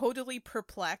was totally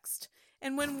perplexed,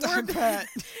 and when I bet.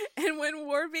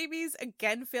 War Babies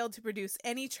again failed to produce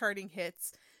any charting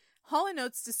hits, Hall &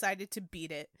 Oates decided to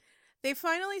beat it. They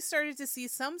finally started to see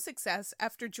some success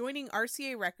after joining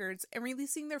RCA Records and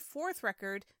releasing their fourth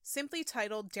record, simply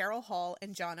titled Daryl Hall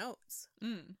and John Oates.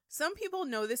 Some people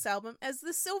know this album as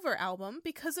the Silver Album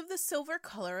because of the silver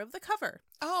color of the cover.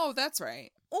 Oh, that's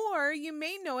right. Or you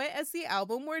may know it as the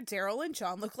album where Daryl and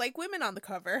John look like women on the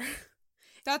cover.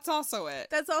 That's also it.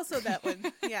 That's also that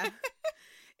one. Yeah.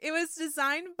 It was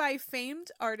designed by famed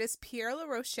artist Pierre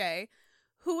LaRoche,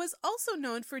 who was also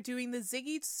known for doing the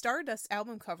Ziggy Stardust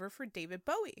album cover for David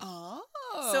Bowie. Oh.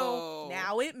 So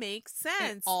now it makes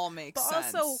sense. It all makes but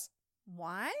sense. also,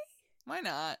 why? Why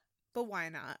not? But why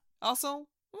not? Also,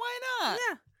 why not?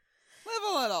 Yeah.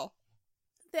 Live a little.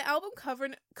 The album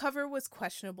cover was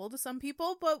questionable to some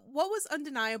people, but what was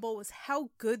undeniable was how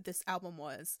good this album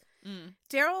was.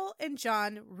 Daryl and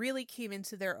John really came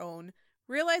into their own,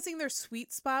 realizing their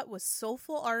sweet spot was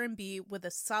soulful R&B with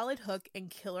a solid hook and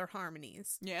killer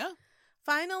harmonies. Yeah.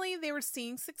 Finally, they were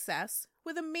seeing success,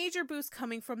 with a major boost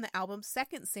coming from the album's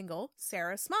second single,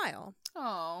 Sarah Smile.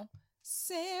 Oh,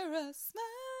 Sarah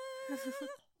Smile.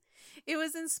 It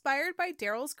was inspired by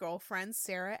Daryl's girlfriend,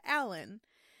 Sarah Allen.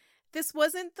 This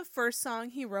wasn't the first song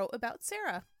he wrote about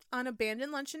Sarah. On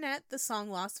Abandoned Luncheonette, the song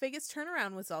Las Vegas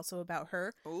Turnaround was also about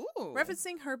her, Ooh.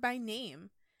 referencing her by name.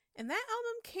 And that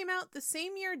album came out the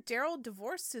same year Daryl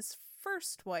divorced his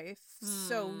first wife,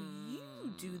 so you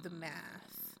do the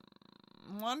math.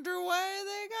 Wonder why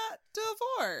they got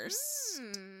divorced.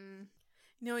 You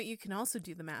know what you can also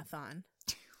do the math on?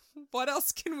 What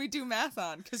else can we do math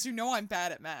on? Because you know I'm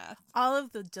bad at math. All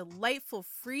of the delightful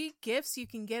free gifts you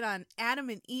can get on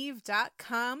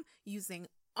adamandeve.com using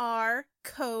our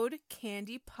code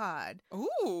CandyPod.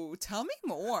 Ooh, tell me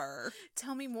more.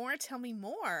 Tell me more, tell me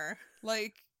more.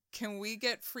 Like, can we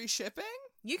get free shipping?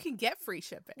 You can get free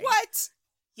shipping. What?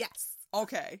 Yes.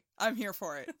 Okay, I'm here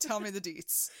for it. Tell me the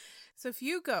deets. So if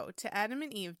you go to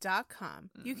adamandeve.com,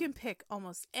 you can pick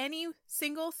almost any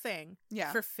single thing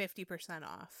for 50%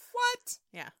 off. What?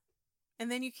 Yeah.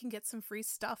 And then you can get some free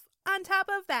stuff on top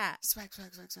of that. Swag.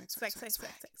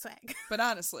 Swag. But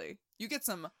honestly, you get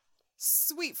some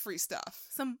sweet free stuff.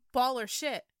 Some baller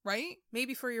shit. Right?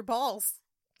 Maybe for your balls.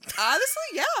 Honestly,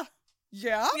 yeah.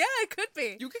 Yeah? Yeah, it could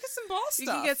be. You could get some ball stuff.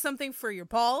 You can get something for your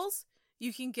balls.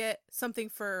 You can get something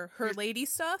for her lady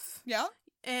stuff. Yeah.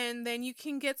 And then you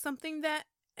can get something that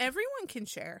everyone can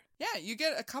share. Yeah, you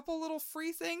get a couple little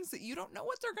free things that you don't know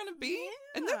what they're going to be. Yeah.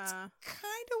 And that's kind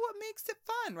of what makes it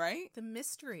fun, right? The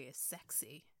mystery is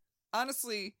sexy.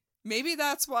 Honestly, maybe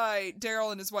that's why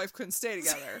Daryl and his wife couldn't stay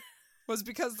together. Was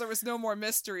because there was no more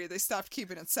mystery. They stopped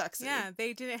keeping it sexy. Yeah,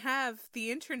 they didn't have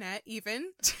the internet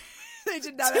even. They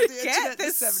did not have the internet in the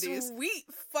this 70s. Sweet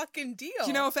fucking deal.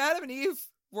 You know, if Adam and Eve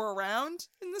were around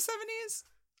in the 70s,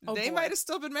 they might have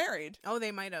still been married. Oh,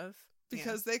 they might have.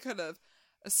 Because they could have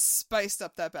spiced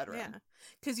up that bedroom. Yeah.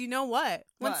 Because you know what?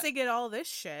 Once they get all this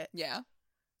shit,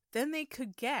 then they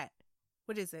could get,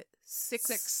 what is it?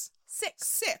 Six. Free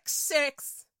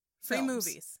Films.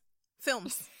 movies.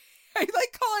 Films. I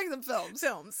like calling them films.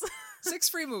 Films. 6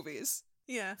 free movies.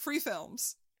 Yeah. Free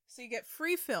films. So you get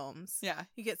free films. Yeah.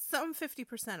 You get some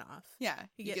 50% off. Yeah.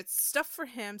 You get stuff for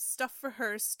him, stuff for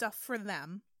her, stuff for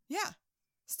them. Yeah.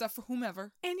 Stuff for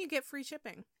whomever. And you get free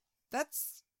shipping.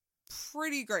 That's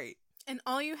pretty great. And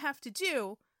all you have to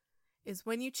do is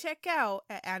when you check out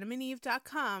at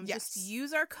adamandeve.com, just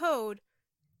use our code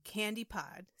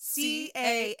CandyPod. CandyPod.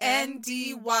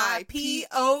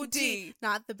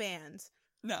 Not the band.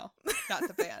 No, not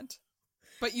the band.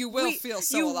 But you will feel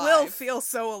so alive. You will feel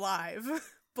so alive.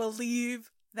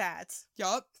 Believe that.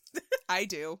 Yup. I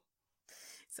do.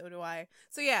 So do I.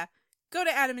 So yeah, go to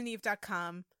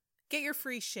adamandeve.com, get your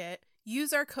free shit,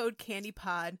 use our code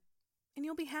CandyPod, and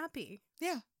you'll be happy.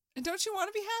 Yeah. And don't you want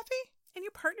to be happy? And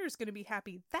your partner's going to be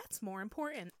happy. That's more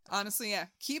important. Honestly, yeah.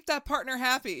 Keep that partner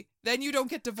happy. Then you don't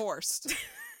get divorced.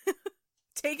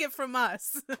 Take it from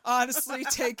us. Honestly,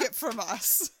 take it from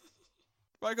us.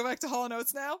 Want to go back to Hall &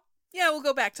 Oates now? Yeah, we'll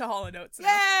go back to Hall & Oates now.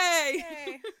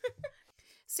 Yay!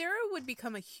 Sarah would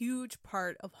become a huge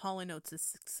part of Hall & Oates'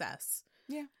 success.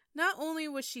 Yeah. Not only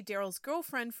was she Daryl's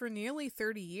girlfriend for nearly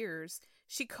 30 years,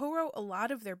 she co-wrote a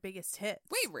lot of their biggest hits.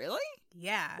 Wait, really?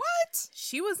 Yeah. What?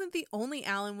 She wasn't the only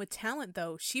Allen with talent,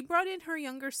 though. She brought in her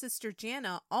younger sister,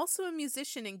 Jana, also a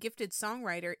musician and gifted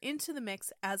songwriter, into the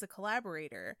mix as a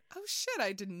collaborator. Oh, shit.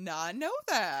 I did not know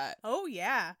that. Oh,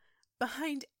 yeah.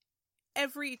 Behind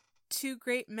every 2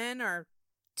 great men are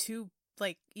 2,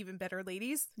 even better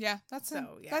ladies. Yeah, that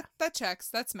checks.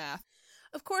 That's math.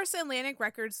 Of course, Atlantic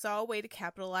Records saw a way to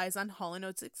capitalize on Hall &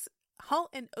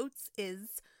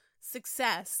 Oates'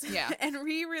 success and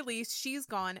re-released She's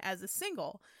Gone as a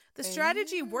single. The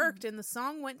strategy worked, and the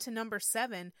song went to number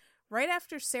 7 right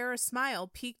after Sarah's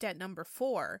Smile peaked at number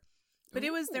 4. But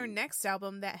it was their next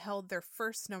album that held their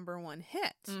first number 1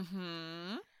 hit.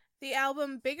 Mm-hmm. The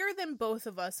album Bigger Than Both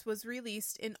of Us was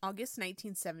released in August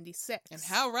 1976. And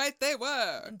how right they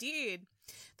were. Indeed.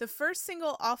 The first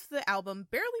single off the album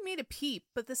barely made a peep,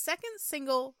 but the second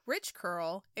single, Rich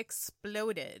Girl,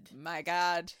 exploded. My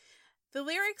God. The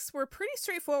lyrics were pretty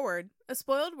straightforward. A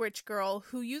spoiled rich girl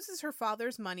who uses her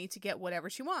father's money to get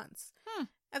whatever she wants.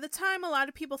 At the time, a lot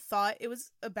of people thought it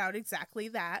was about exactly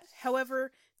that.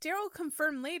 However, Daryl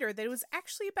confirmed later that it was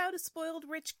actually about a spoiled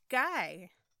rich guy.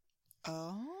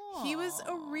 Oh. He was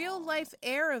a real-life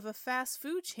heir of a fast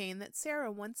food chain that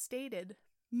Sarah once dated.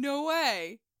 No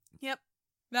way. Yep.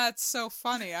 That's so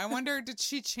funny. I wonder, did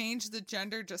she change the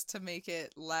gender just to make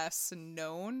it less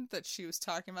known that she was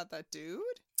talking about that dude?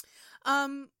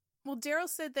 Well, Daryl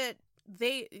said that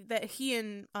he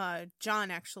and John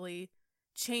actually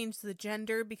changed the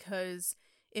gender because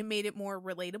it made it more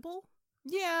relatable.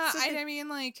 Yeah, so I mean,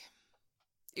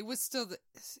 it was still the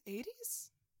 80s?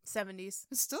 70s.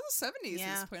 It's still the 70s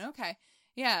at this point. Okay.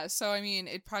 Yeah, so, I mean,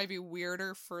 it'd probably be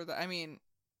weirder for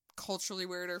culturally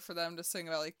weirder for them to sing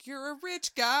about, like, you're a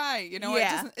rich guy. You know,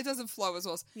 Yeah. it doesn't flow as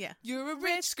well as, Yeah. you're a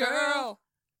rich girl.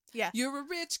 Yeah. You're a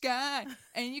rich guy,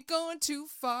 and you're going too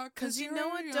far Because you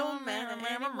know it don't matter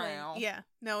anyway. Yeah.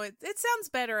 No, it sounds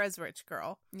better as Rich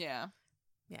Girl. Yeah.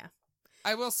 Yeah.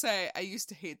 I will say, I used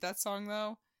to hate that song,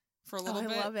 though, for a little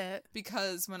bit. I love it.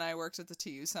 Because when I worked at the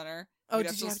TU Center, Oh, we'd did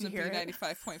have to you have listen to to hear it?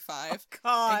 B95.5. Oh,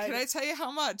 God. And can I tell you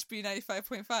how much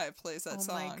B95.5 plays that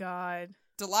song? Oh, my God.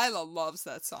 Delilah loves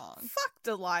that song. Fuck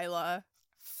Delilah.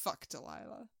 Fuck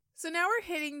Delilah. So now we're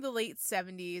hitting the late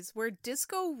 70s, where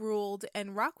disco ruled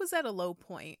and rock was at a low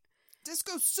point.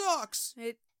 Disco sucks!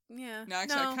 Yeah. No,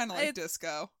 actually, I kind of like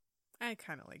disco. I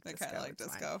kind of like I disco. kind of like It's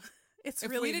fine. disco. It's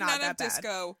If really we did not not that have bad.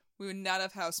 disco, we would not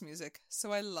have house music.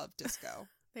 So I love disco.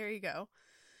 There you go.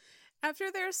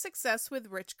 After their success with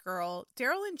Rich Girl,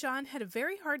 Daryl and John had a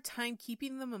very hard time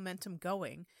keeping the momentum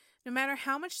going. No matter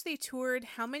how much they toured,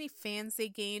 how many fans they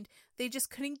gained, they just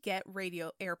couldn't get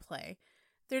radio airplay.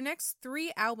 Their next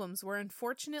 3 albums were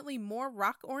unfortunately more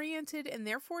rock-oriented and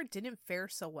therefore didn't fare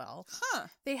so well. Huh.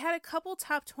 They had a couple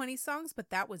top 20 songs, but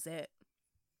that was it.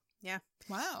 Yeah.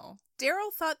 Wow.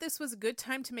 Daryl thought this was a good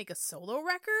time to make a solo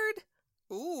record?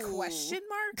 Ooh. Question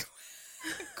mark?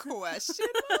 Question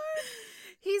mark?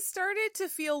 He started to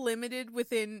feel limited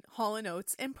within Hall &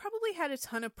 Oates and probably had a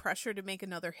ton of pressure to make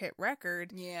another hit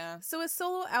record. Yeah. So a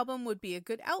solo album would be a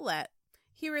good outlet.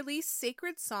 He released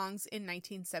Sacred Songs in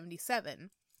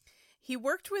 1977. He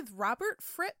worked with Robert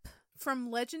Fripp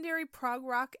from legendary prog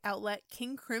rock outlet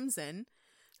King Crimson,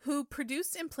 who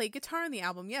produced and played guitar on the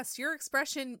album. Yes, your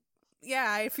expression, yeah,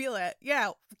 I feel it.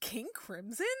 Yeah, King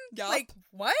Crimson? Yup. Like,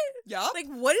 what? Yup. Like,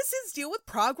 what is his deal with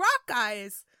prog rock,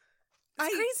 guys?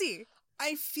 It's crazy.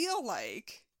 I feel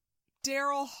like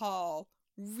Daryl Hall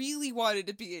really wanted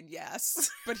to be in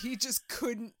Yes, but he just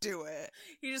couldn't do it.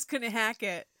 You just couldn't hack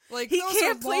it. Like, He those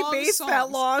can't are play long bass songs. that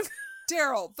long.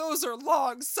 Daryl, those are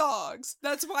long songs.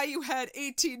 That's why you had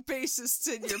 18 bassists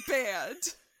in your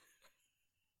band.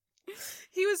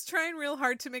 He was trying real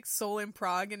hard to make soul in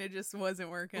prog, and it just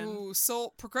wasn't working. Ooh,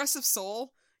 soul, progressive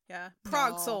soul? Yeah,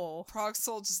 prog No. soul. Prog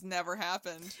soul just never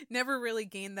happened. Never really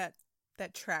gained that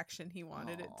traction he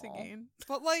wanted it to Aw. gain.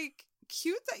 But, like,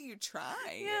 cute that you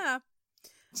tried. Yeah.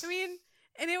 I mean,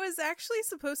 and it was actually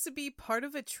supposed to be part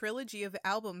of a trilogy of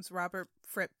albums Robert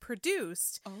Fripp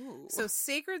produced. Oh. So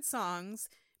Sacred Songs,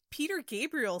 Peter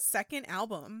Gabriel's second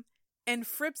album, and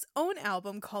Fripp's own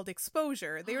album called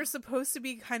Exposure. They were supposed to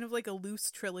be kind of like a loose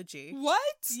trilogy. What?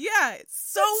 Yeah, it's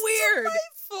so That's weird.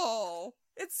 Delightful.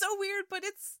 It's so weird, but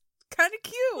it's kind of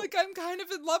cute. Like, I'm kind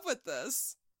of in love with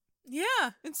this.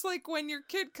 Yeah. It's like when your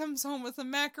kid comes home with a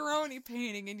macaroni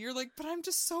painting and you're like, but I'm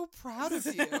just so proud of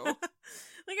you.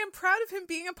 Like, I'm proud of him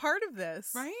being a part of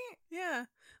this. Right? Yeah.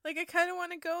 Like, I kind of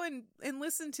want to go and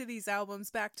listen to these albums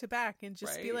back to back and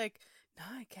just be Right. like, no,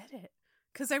 I get it.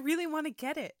 Because I really want to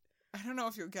get it. I don't know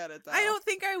if you'll get it, though. I don't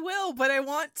think I will, but I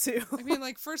want to. I mean,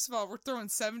 like, first of all, we're throwing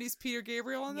 70s Peter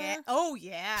Gabriel in yeah. there. Oh,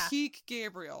 yeah. Peak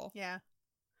Gabriel. Yeah.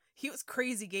 He was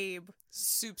crazy Gabe.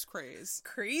 Soup's craze.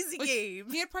 Crazy Like,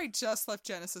 Gabe. He had probably just left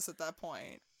Genesis at that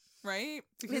point, right?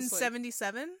 In like,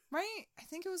 77? right? I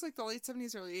think it was like the late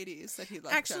 70s, early 80s that he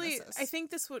left Actually, Genesis. I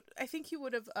think he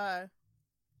would have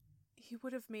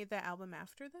made that album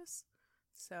after this.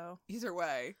 So, Either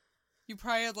way, you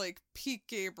probably had like peak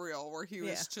Gabriel where he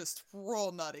was Yeah. just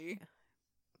real nutty.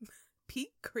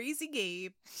 Pete Crazy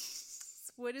Gabe.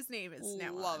 That's what his name is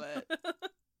now. Love on. it.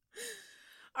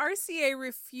 RCA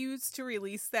refused to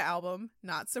release the album,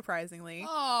 not surprisingly.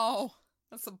 Oh,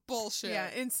 that's some bullshit. Yeah,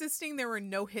 insisting there were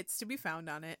no hits to be found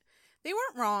on it. They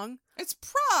weren't wrong. It's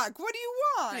Prague. What do you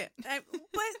want? But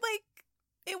like,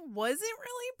 it wasn't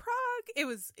really prog.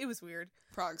 It was weird.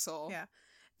 Prague Soul. Yeah.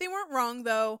 They weren't wrong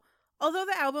though. Although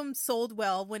the album sold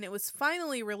well when it was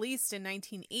finally released in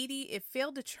 1980, it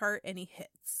failed to chart any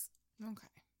hits. Okay.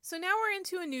 So now we're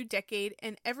into a new decade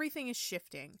and everything is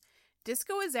shifting.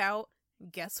 Disco is out.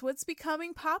 Guess what's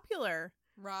becoming popular?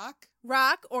 Rock.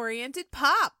 Rock-oriented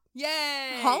pop.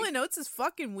 Yay! Hall & Oates'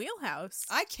 fucking wheelhouse.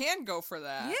 I can go for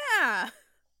that.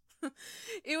 Yeah.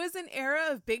 It was an era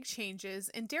of big changes,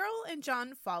 and Daryl and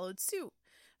John followed suit.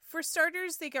 For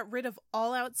starters, they got rid of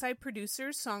all outside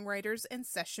producers, songwriters, and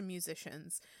session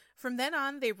musicians. From then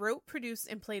on, they wrote, produced,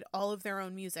 and played all of their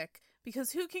own music,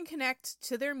 because who can connect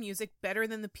to their music better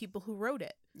than the people who wrote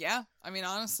it? Yeah. I mean,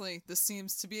 honestly, this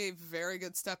seems to be a very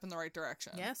good step in the right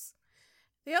direction. Yes.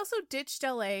 They also ditched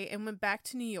LA and went back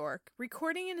to New York,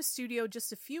 recording in a studio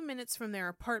just a few minutes from their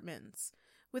apartments.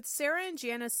 With Sarah and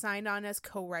Janice signed on as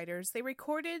co-writers, they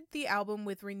recorded the album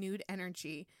with renewed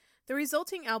energy. The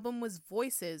resulting album was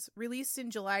Voices, released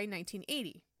in July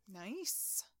 1980.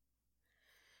 Nice.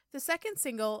 The second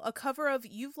single, a cover of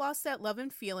You've Lost That Lovin'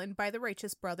 Feelin' by the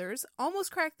Righteous Brothers,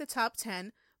 almost cracked the top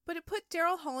 10, but it put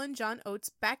Daryl Hall and John Oates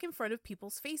back in front of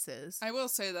people's faces. I will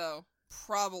say, though,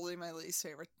 probably my least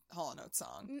favorite Hall & Oates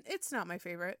song. It's not my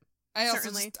favorite. I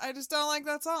just don't like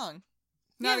that song.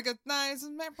 Not a good, nice. I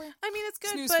mean, it's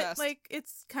good, Snooze but fest. like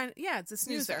it's kind of it's a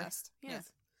snoozer. fest.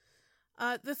 Yes.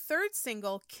 The third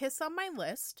single, "Kiss on My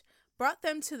List," brought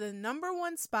them to the number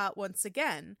 1 spot once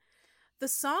again. The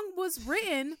song was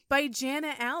written by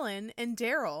Jana Allen and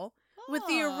Daryl, with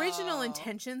the original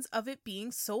intentions of it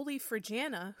being solely for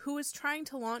Jana, who was trying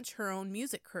to launch her own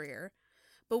music career.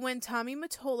 But when Tommy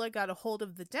Mottola got a hold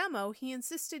of the demo, he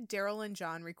insisted Daryl and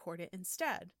John record it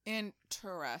instead.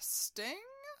 Interesting.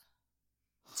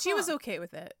 She was okay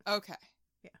with it. Okay.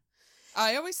 Yeah.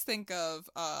 I always think of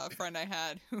a friend I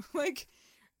had who, like,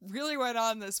 really went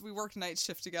on this. We worked night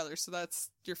shift together, so that's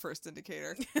your first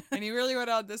indicator. And he really went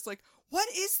on this, like, what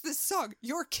is this song?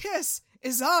 Your Kiss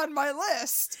is on my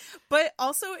list. But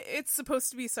also, it's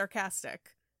supposed to be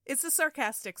sarcastic. It's a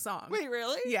sarcastic song. Wait,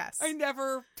 really? Yes. I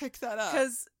never picked that up.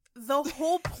 Because the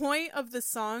whole point of the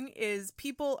song is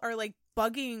people are, like,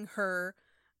 bugging her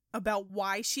about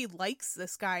why she likes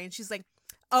this guy. And she's like,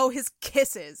 oh, his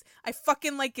kisses. I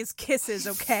fucking like his kisses,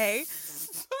 okay?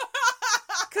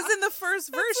 Because in the first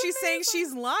verse, she's saying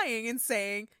she's lying and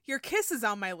saying, your kiss is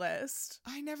on my list.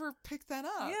 I never picked that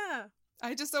up. Yeah.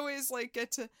 I just always, like,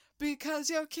 get to, because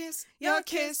your kiss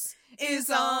is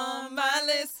on my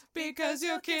list. Because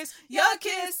your kiss,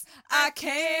 I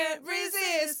can't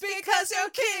resist. Because your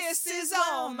kiss is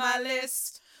on my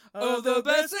list of the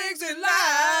best things in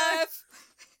life.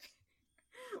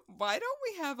 Why don't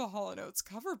we have a Hall & Oates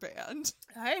cover band?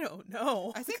 I don't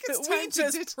know. I think it's time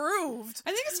to proved.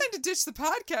 I think it's time to ditch the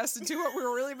podcast and do what we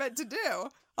were really meant to do.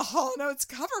 A Hall & Oates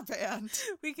cover band.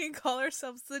 We can call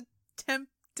ourselves the Temp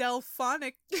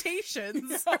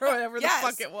Delphonications or whatever the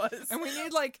fuck it was. And we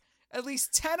need, like, at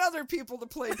least 10 other people to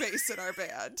play bass in our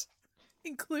band.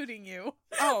 Including you.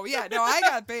 Oh, yeah. No, I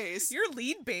got bass. You're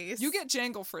lead bass. You get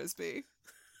Jangle Frisbee.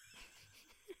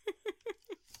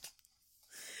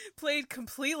 Played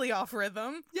completely off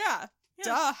rhythm. Yeah.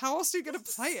 Duh. How else are you going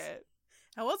to play it?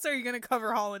 How else are you going to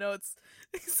cover Hall & Oates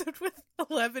except with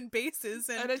 11 basses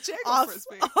and a Jangle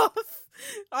Frisbee?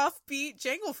 Offbeat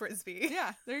Jangle Frisbee.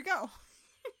 Yeah, there you go.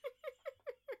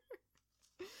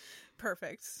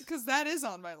 Perfect. Because that is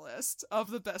on my list of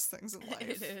the best things in life.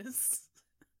 It is.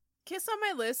 Kiss on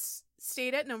My List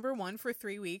stayed at number 1 for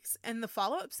 3 weeks, and the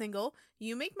follow-up single,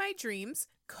 You Make My Dreams,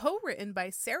 co-written by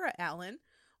Sarah Allen,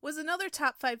 was another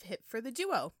top 5 hit for the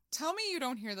duo. Tell me you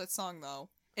don't hear that song, though,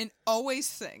 and always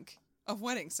think of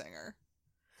Wedding Singer.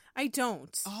 I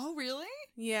don't. Oh, really?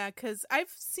 Yeah, because I've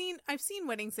seen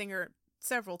Wedding Singer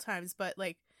several times, but,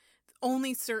 like,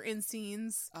 only certain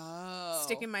scenes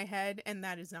stick in my head, and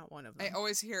that is not one of them. I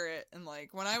always hear it, and,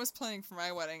 like, when I was planning for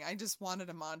my wedding, I just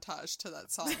wanted a montage to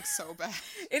that song so bad.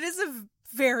 It is a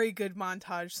very good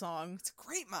montage song. It's a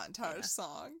great montage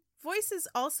song. Voices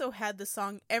also had the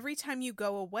song Every Time You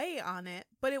Go Away on it,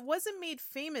 but it wasn't made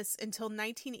famous until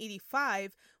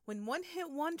 1985 when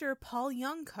one-hit wonder Paul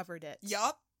Young covered it.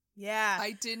 Yup. Yeah.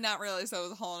 I did not realize that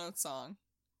was a Hall & Oates song.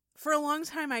 For a long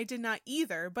time, I did not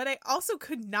either, but I also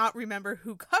could not remember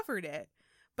who covered it.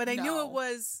 But I knew it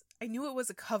was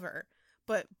a cover.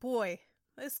 But boy,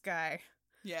 this guy.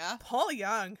 Yeah. Paul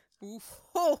Young. Oof.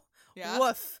 Oh, yeah.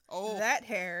 woof. Oh. That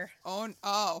hair. Oh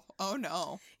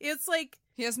no. It's like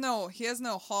he has no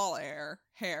Hall hair.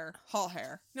 Hall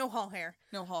hair. No Hall hair.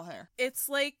 No Hall hair. It's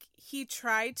like he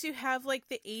tried to have like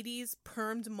the 80s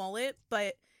permed mullet,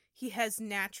 but he has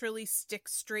naturally stick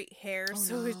straight hair,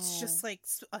 so it's just like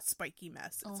a spiky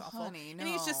mess. It's awful. Honey, no.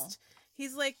 And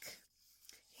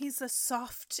he's a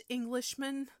soft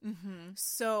Englishman,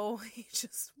 so he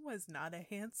just was not a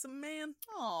handsome man.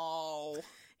 Oh.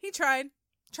 He tried.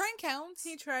 Trying counts.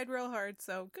 He tried real hard,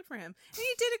 so good for him. And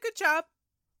he did a good job.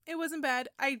 It wasn't bad.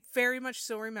 I very much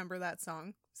still remember that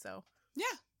song, so. Yeah,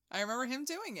 I remember him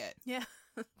doing it. Yeah.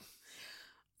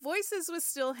 Voices was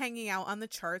still hanging out on the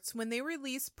charts when they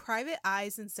released Private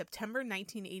Eyes in September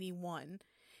 1981.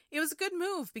 It was a good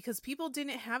move because people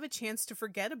didn't have a chance to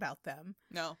forget about them.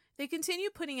 No. They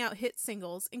continued putting out hit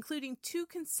singles, including 2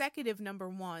 consecutive number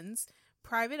 1s,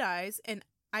 Private Eyes and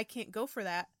I Can't Go For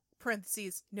That,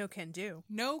 parentheses, No Can Do.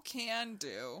 No Can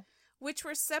Do. Which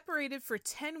were separated for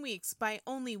 10 weeks by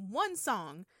only one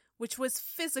song, which was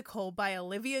Physical by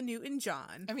Olivia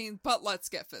Newton-John. I mean, but let's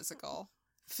get physical.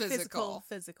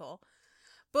 Physical.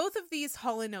 Both of these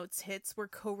Hall & Oates hits were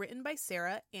co-written by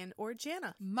Sarah and or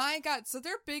Jana. My God, so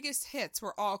their biggest hits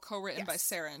were all co-written by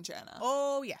Sarah and Jana.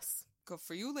 Oh, yes. Good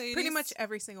for you, ladies. Pretty much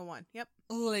every single one. Yep.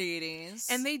 Ladies.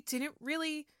 And they didn't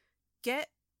really get,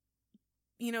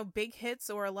 big hits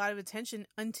or a lot of attention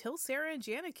until Sarah and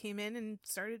Jana came in and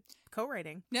started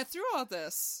co-writing. Now, through all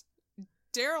this,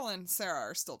 Daryl and Sarah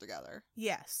are still together.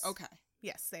 Yes. Okay.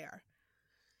 Yes, they are.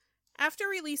 After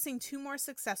releasing 2 more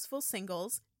successful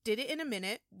singles, Did It in a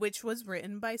Minute, which was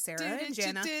written by Sarah and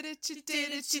Jana. You did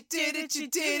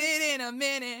it in a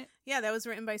minute. Yeah, that was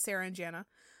written by Sarah and Jana.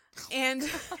 And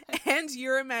and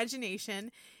Your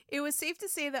Imagination. It was safe to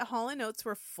say that Hall & Oates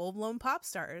were full-blown pop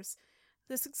stars.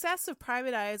 The success of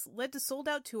Private Eyes led to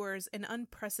sold-out tours and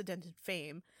unprecedented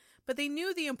fame, but they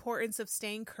knew the importance of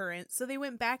staying current, so they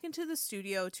went back into the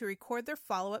studio to record their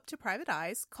follow-up to Private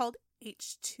Eyes called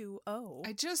H2O.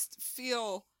 I just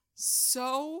feel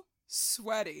so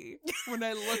sweaty when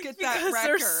I look at that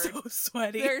record. They're so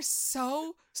sweaty. They're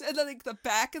so... And like the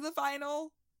back of the vinyl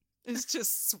is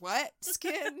just sweat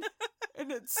skin.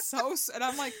 And it's so... And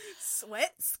I'm like...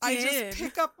 Sweat skin. I just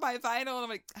pick up my vinyl and I'm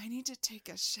like, I need to take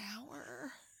a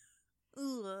shower.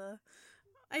 Ugh.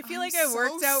 I feel I'm like I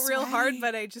worked so out real hard, sweaty.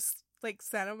 but I just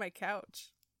sat on my couch.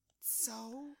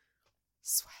 So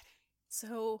sweaty.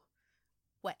 So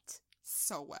wet.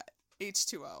 So wet.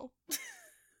 H2O.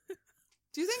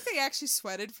 Do you think they actually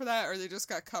sweated for that or they just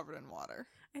got covered in water?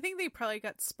 I think they probably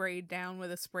got sprayed down with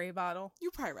a spray bottle.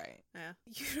 You're probably right. Yeah.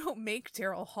 You don't make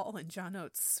Daryl Hall and John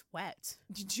Oates sweat.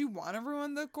 Did you want to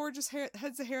ruin the gorgeous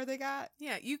heads of hair they got?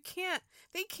 Yeah,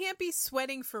 they can't be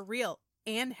sweating for real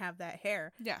and have that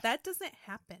hair. Yeah. That doesn't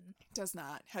happen. Does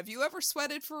not. Have you ever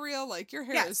sweated for real? Like, your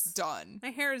hair Yes. is done. My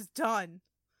hair is done.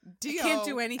 D-O-N-E. can't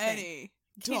do anything.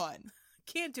 Done.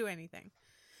 Can't do anything.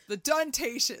 The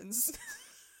Duntations.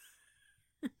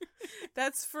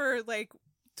 That's for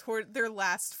toward their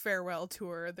last farewell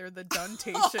tour. They're the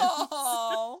Duntations.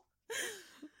 Oh.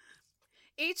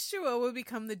 H2O would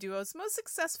become the duo's most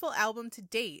successful album to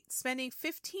date, spending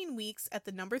 15 weeks at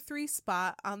the number 3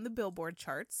 spot on the Billboard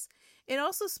charts. It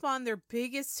also spawned their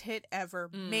biggest hit ever,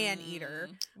 Man Eater.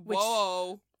 Which,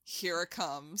 Whoa. Here it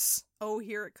comes. Oh,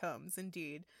 here it comes,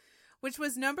 indeed. Which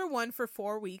was number 1 for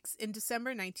 4 weeks in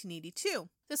December 1982.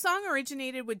 The song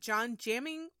originated with John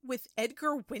jamming with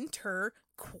Edgar Winter, ?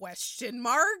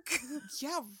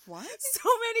 Yeah, what? So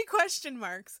many question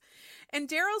marks. And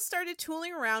Daryl started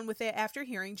tooling around with it after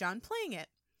hearing John playing it.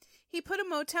 He put a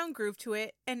Motown groove to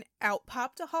it and out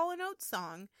popped a Hall & Oates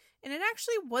song. And it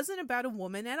actually wasn't about a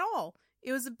woman at all.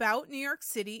 It was about New York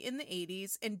City in the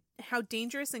 80s and how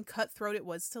dangerous and cutthroat it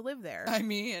was to live there. I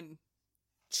mean,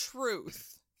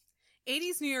 truth.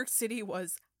 80s New York City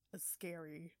was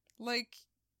scary. Like,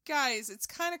 guys, it's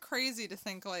kind of crazy to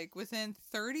think, within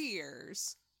 30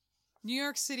 years, New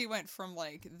York City went from,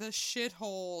 the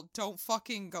shithole, don't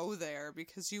fucking go there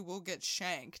because you will get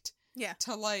shanked, Yeah.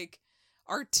 to,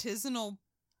 artisanal,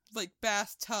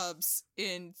 bathtubs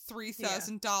in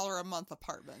 $3,000 a month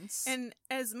apartments. And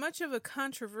as much of a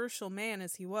controversial man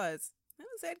as he was, that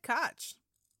was Ed Koch.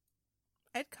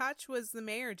 Ed Koch was the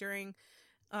mayor during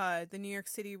the New York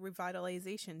City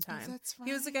revitalization time. That's right.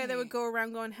 He was the guy that would go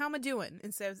around going, how am I doing?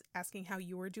 Instead of asking how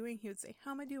you were doing, he would say,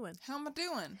 how am I doing? How am I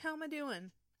doing? How am I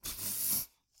doing?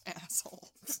 Asshole.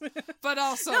 But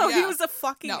also, no, yeah. he was a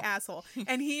fucking No. asshole.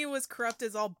 And he was corrupt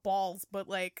as all balls, but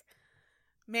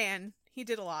man, he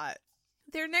did a lot.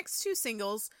 Their next 2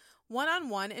 singles, One on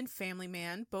One and Family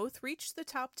Man, both reached the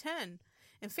top 10.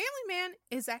 And Family Man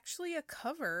is actually a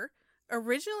cover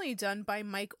originally done by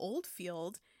Mike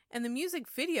Oldfield, and the music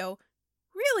video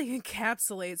really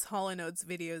encapsulates Hall & Oates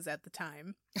videos at the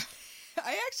time.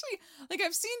 I actually,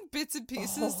 I've seen bits and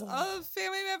pieces of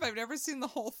Family Man, but I've never seen the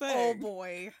whole thing. Oh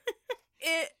boy.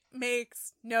 It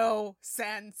makes no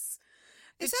sense.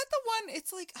 Is that the one?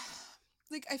 It's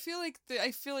I feel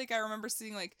like I remember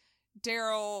seeing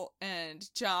Daryl and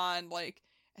John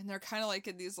and they're kind of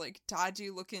in these dodgy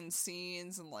looking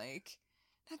scenes and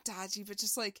not dodgy but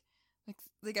just I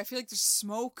feel like there's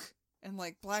smoke and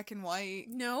black and white.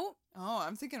 No. Oh,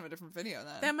 I'm thinking of a different video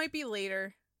then. That might be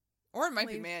later. Or it might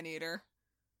be later. Man Eater.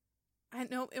 I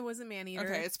know it wasn't Man Eater.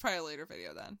 Okay, it's probably a later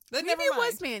video then. Maybe never it mind.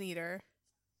 was Man Eater.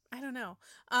 I don't know.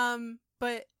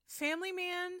 But Family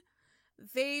Man,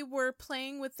 they were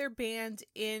playing with their band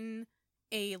in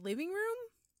a living room.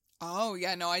 Oh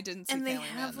yeah, no, I didn't see And they Family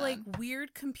have Man then.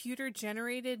 weird computer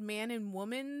generated man and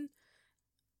woman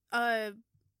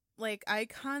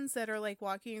icons that are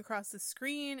walking across the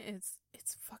screen. It's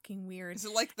fucking weird. Is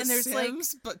it like The and there's,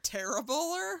 Sims but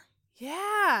terribler?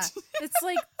 Yeah. It's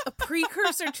like a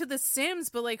precursor to The Sims,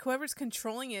 but whoever's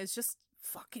controlling it is just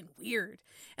fucking weird.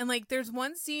 And there's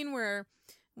one scene where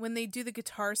when they do the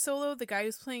guitar solo, the guy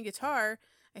who's playing guitar,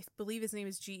 I believe his name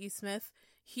is G.E. Smith,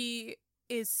 he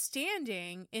is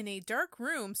standing in a dark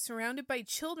room surrounded by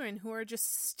children who are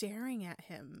just staring at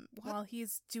him while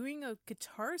he's doing a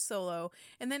guitar solo.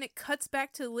 And then it cuts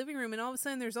back to the living room, and all of a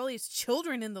sudden there's all these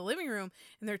children in the living room,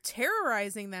 and they're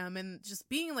terrorizing them and just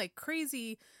being like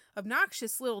crazy,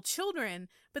 obnoxious little children.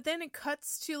 But then it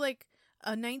cuts to like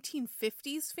a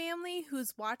 1950s family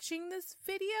who's watching this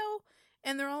video,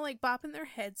 and they're all like bopping their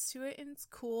heads to it, and it's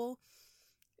cool.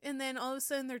 And then all of a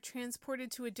sudden they're transported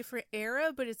to a different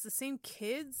era, but it's the same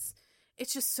kids.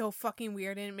 It's just so fucking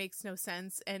weird, and it makes no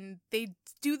sense. And they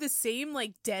do the same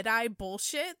like Deadeye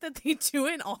bullshit that they do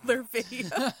in all their videos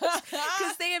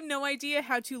because they have no idea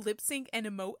how to lip sync and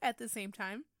emote at the same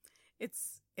time.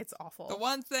 It's awful. The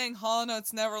one thing Hall &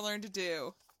 Oates never learned to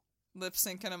do, lip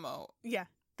sync and emote. Yeah,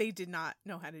 they did not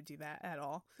know how to do that at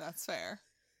all. That's fair.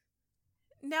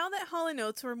 Now that Hall &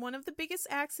 Oates were one of the biggest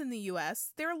acts in the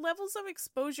U.S., their levels of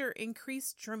exposure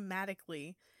increased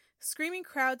dramatically. Screaming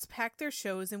crowds packed their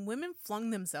shows, and women flung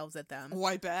themselves at them. Oh,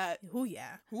 I bet. Oh,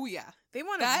 yeah. Oh, yeah. They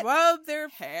want to rub their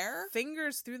hair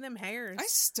fingers through them hairs. I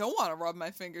still want to rub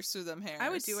my fingers through them hairs. I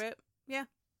would do it. Yeah.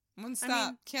 Wouldn't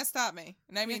stop. Can't stop me.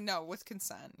 And I mean, no, with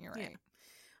consent. You're right. Yeah.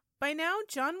 By now,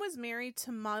 John was married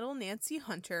to model Nancy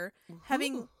Hunter,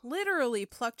 having literally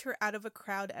plucked her out of a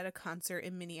crowd at a concert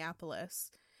in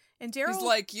Minneapolis. And Daryl... He's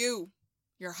like, you're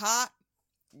hot,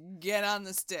 get on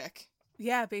the stick.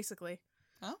 Yeah, basically.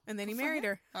 Oh, and then he married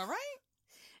her. All right.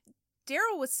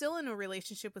 Daryl was still in a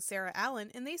relationship with Sarah Allen,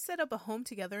 and they set up a home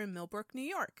together in Millbrook, New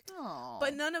York. Aww.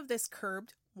 But none of this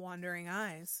curbed wandering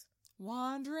eyes.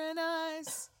 Wandering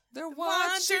eyes. They're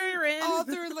watching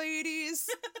other ladies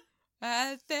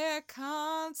at their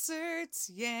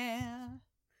concerts, yeah.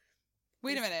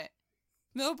 Wait a minute.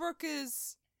 Millbrook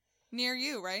is near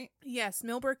you, right? Yes,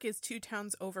 Millbrook is 2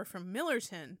 towns over from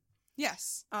Millerton.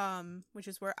 Yes. Which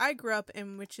is where I grew up,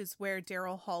 and which is where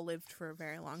Daryl Hall lived for a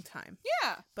very long time.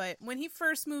 Yeah. But when he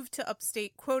first moved to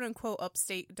upstate, quote unquote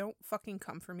upstate, don't fucking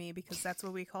come for me because that's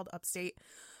what we called upstate.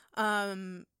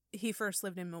 He first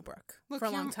lived in Millbrook for a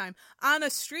long time on a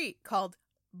street called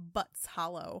Butts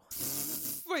Hollow.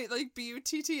 Wait, like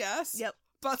Butts? Yep.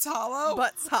 Butts Hollow?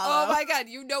 Butts Hollow. Oh my god,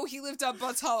 you know he lived on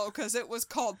Butts Hollow because it was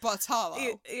called Butts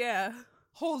Hollow. Yeah.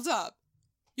 Hold up.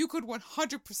 You could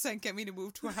 100% get me to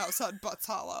move to a house on Butts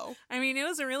Hollow. I mean, it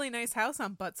was a really nice house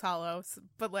on Butts Hollow,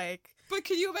 but like... But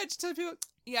can you imagine telling people,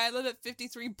 yeah, I live at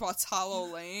 53 Butts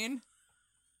Hollow Lane?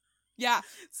 Yeah.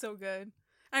 So good.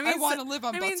 I mean, I want to live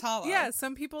on Butts Hollow. Yeah,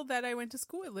 some people that I went to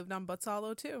school with lived on Butts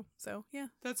Hollow too. So, yeah.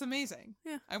 That's amazing.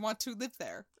 Yeah. I want to live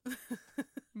there.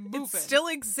 Moving. It still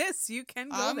exists. You can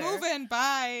go there. I'm moving.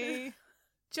 Bye.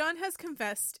 John has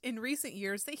confessed in recent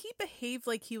years that he behaved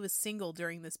like he was single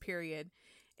during this period.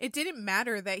 It didn't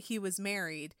matter that he was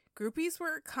married. Groupies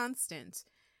were constant.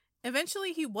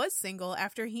 Eventually, he was single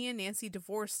after he and Nancy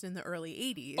divorced in the early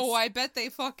 80s. Oh, I bet they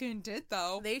fucking did,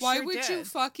 though. Why would you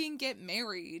fucking get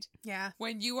married? Yeah.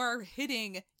 When you are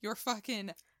hitting your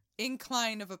fucking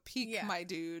incline of a peak, my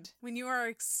dude. When you are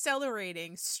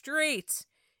accelerating straight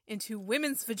into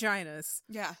women's vaginas.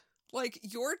 Yeah. Like,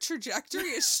 your trajectory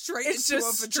is straight it's into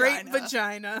just a straight vagina.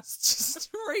 vagina. It's just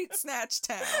straight Snatch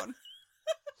Town.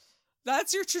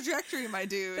 That's your trajectory, my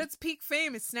dude. That's peak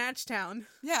fame is Snatch Town.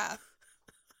 Yeah.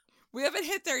 We haven't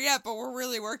hit there yet, but we're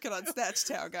really working on Snatch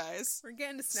Town, guys. We're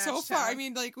getting to Snatch Town. So far, I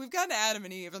mean, like, we've gotten to Adam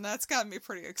and Eve, and that's gotten me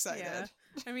pretty excited. Yeah.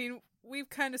 I mean, we've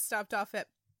kind of stopped off at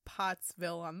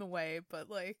Pottsville on the way, but,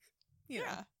 like, you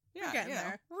know, we're getting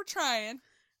there. We're trying.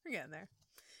 We're getting there.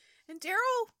 And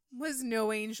Daryl was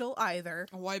no angel either.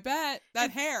 Oh, I bet.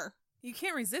 That hair. You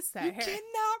can't resist that hair. You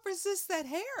cannot resist that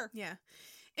hair. Yeah.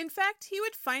 In fact, he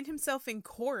would find himself in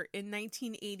court in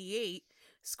 1988,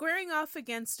 squaring off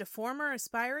against a former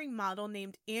aspiring model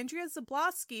named Andrea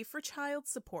Zablosky for child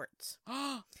support.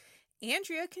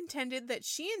 Andrea contended that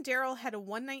she and Daryl had a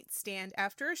one-night stand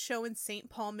after a show in St.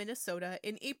 Paul, Minnesota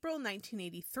in April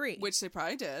 1983. Which they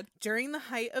probably did. During the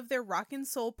height of their Rock and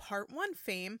Soul Part 1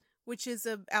 fame, which is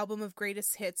an album of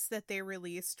greatest hits that they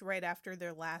released right after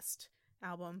their last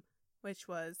album, which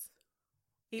was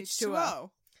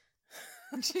H2O.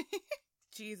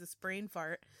 Jesus, brain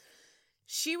fart.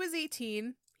 She was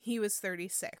 18, he was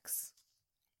 36.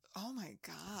 Oh my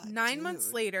god. 9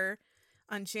 months later,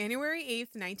 on January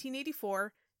 8th,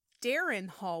 1984, Darren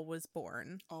Hall was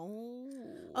born. Oh.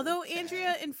 Although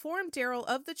Andrea informed Daryl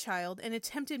of the child and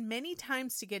attempted many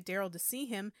times to get Daryl to see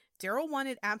him, Daryl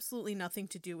wanted absolutely nothing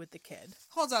to do with the kid.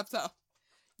 Hold up, though.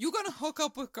 You gonna hook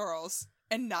up with girls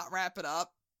and not wrap it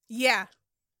up? Yeah.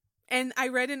 And I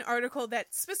read an article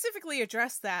that specifically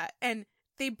addressed that, and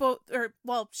they both,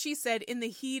 she said in the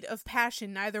heat of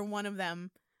passion, neither one of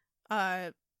them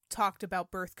talked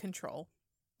about birth control.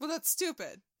 Well, that's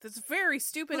stupid. That's very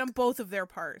stupid on both of their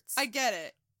parts. I get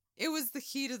it. It was the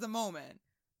heat of the moment.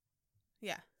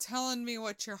 Yeah. Telling me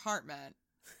what your heart meant.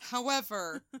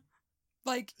 However,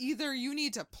 like, either you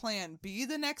need to plan B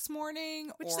the next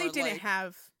morning, Which or they didn't like,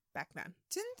 have back then.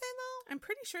 Didn't they, though? I'm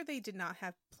pretty sure they did not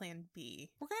have Plan B.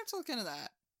 We're going to have to look into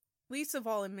that. Least of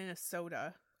all in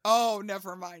Minnesota. Oh,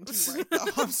 never mind. You're right,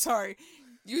 though. I'm sorry.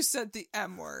 You said the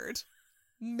M word.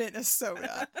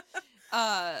 Minnesota.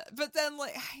 But then,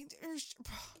 like,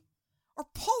 or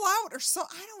pull out or so.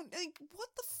 I don't, like, what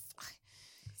the fuck?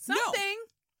 Something. No,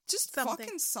 just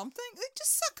fucking something. Like,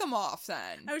 just suck him off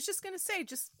then. I was just going to say,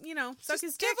 just, suck Just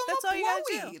his give dick. him That's a all you got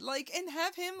to blowy. do. Like, and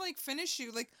have him, like, finish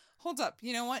you. Like, hold up.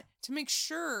 You know what? To make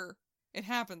sure it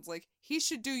happens, like, he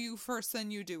should do you first,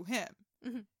 then you do him.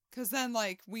 Because then,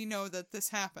 like, we know that this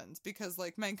happens. Because,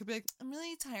 like, men could be like, I'm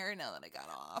really tired now that I got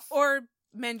off. Or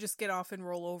men just get off and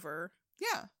roll over.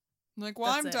 Yeah. Like,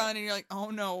 well, That's I'm it. done. And you're like, oh,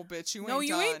 no, bitch, you ain't done. No,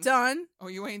 you ain't done. Oh,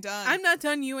 you ain't done. I'm not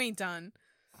done. You ain't done.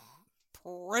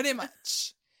 Pretty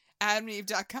much.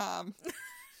 AdamandEve.com.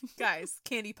 Guys,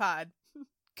 candy pod.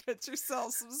 Get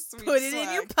yourself some sweet Put it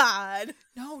in your swag. pod.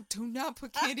 No, do not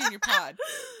put candy in your pod.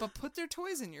 But put their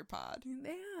toys in your pod.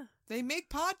 Yeah. They make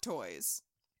pod toys.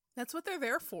 That's what they're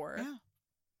there for. Yeah.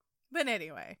 But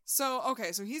anyway. So,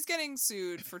 okay, so he's getting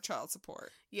sued for child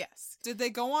support. Yes. Did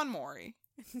they go on Maury?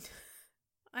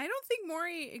 I don't think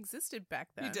Maury existed back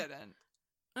then. He didn't.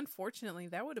 Unfortunately,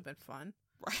 that would have been fun.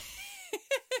 Right.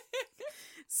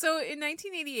 So in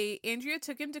 1988, Andrea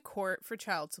took him to court for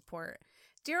child support.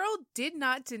 Daryl did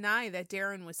not deny that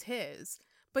Darren was his,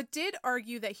 but did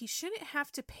argue that he shouldn't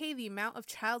have to pay the amount of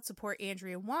child support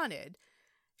Andrea wanted.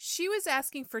 She was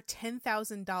asking for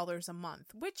 $10,000 a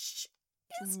month, which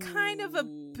is kind of a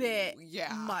bit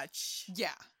much. Yeah.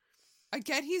 I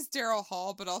get he's Daryl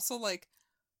Hall, but also, like...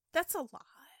 That's a lot.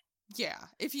 Yeah.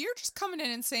 If you're just coming in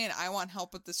and saying, I want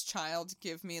help with this child,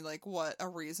 give me, like, what, a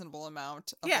reasonable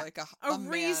amount of, like, a man.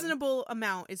 Reasonable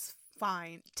amount is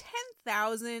fine.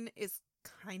 10,000 is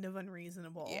kind of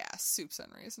unreasonable. Yeah, soup's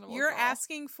unreasonable. You're girl.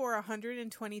 asking for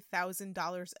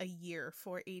 $120,000 a year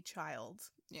for a child.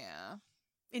 Yeah.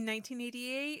 In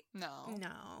 1988? No.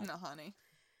 No, honey.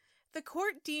 The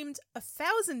court deemed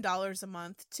 $1,000 a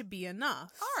month to be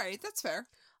enough. All right, that's fair.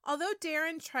 Although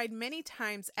Darren tried many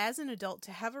times as an adult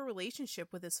to have a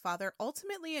relationship with his father,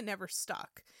 ultimately it never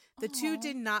stuck. The two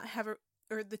did not have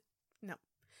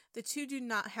the two do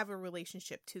not have a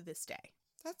relationship to this day.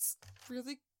 That's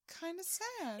really kind of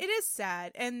sad. It is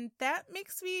sad, and that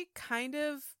makes me kind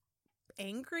of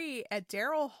angry at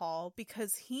Daryl Hall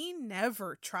because he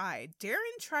never tried.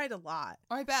 Darren tried a lot.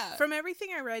 Oh, I bet. From everything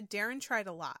I read, Darren tried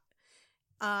a lot.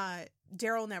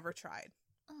 Daryl never tried.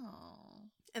 Oh.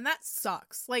 And that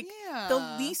sucks. Like, yeah.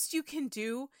 The least you can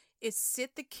do is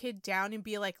sit the kid down and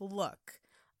be like, look,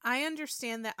 I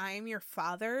understand that I am your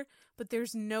father, but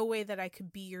there's no way that I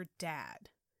could be your dad.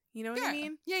 You know what I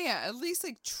mean? Yeah. At least,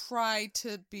 like, try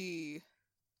to be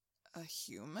a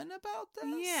human about this.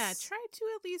 Yeah, try to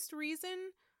at least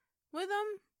reason with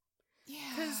him.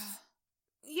 Yeah. Because,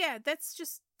 yeah, that's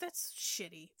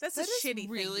shitty. That's a shitty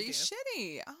really thing to do.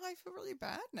 shitty. Oh, I feel really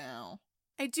bad now.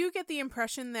 I do get the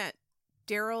impression that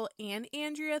Daryl and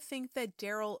Andrea think that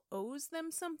Daryl owes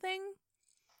them something,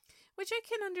 which I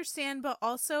can understand, but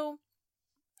also,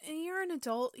 you're an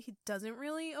adult. He doesn't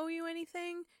really owe you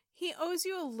anything. He owes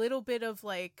you a little bit of,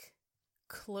 like,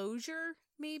 closure,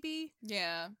 maybe.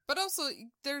 Yeah. But also,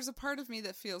 there's a part of me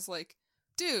that feels like,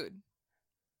 dude,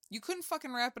 you couldn't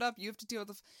fucking wrap it up. You have to deal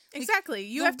with Exactly.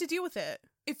 You have to deal with it.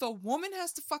 If a woman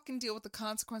has to fucking deal with the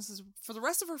consequences for the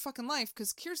rest of her fucking life,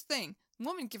 because here's the thing,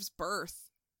 woman gives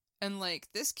birth, and, like,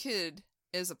 this kid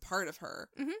is a part of her.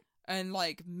 Mm-hmm. And,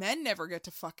 like, men never get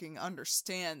to fucking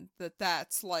understand that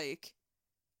that's, like,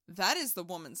 that is the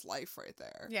woman's life right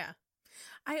there. Yeah.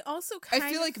 I also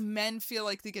I feel like men feel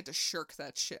like they get to shirk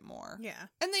that shit more. Yeah.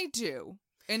 And they do.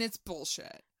 And it's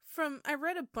bullshit. I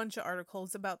read a bunch of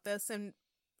articles about this, and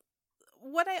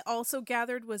what I also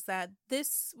gathered was that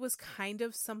this was kind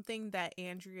of something that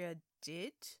Andrea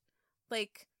did.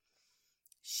 Like,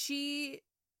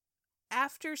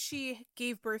 after she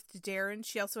gave birth to Darren,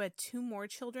 she also had 2 more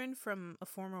children from a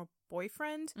former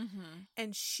boyfriend,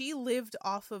 and she lived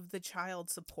off of the child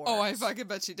support. Oh, I fucking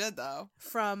bet she did, though.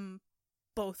 From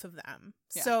both of them.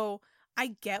 Yeah. So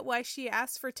I get why she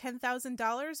asked for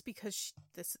 $10,000 because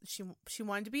she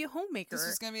wanted to be a homemaker. This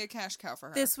was going to be a cash cow for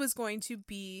her. This was going to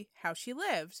be how she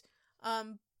lived.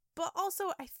 But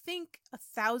also, I think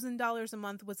 $1,000 a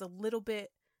month was a little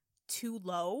bit too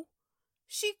low.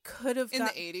 She could have in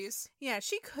the 80s. Yeah,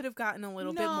 she could have gotten a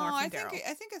little bit more from Daryl.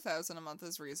 I think $1,000 a month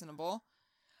is reasonable.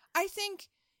 I think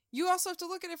you also have to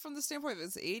look at it from the standpoint of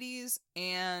it's the 80s,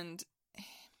 and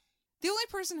the only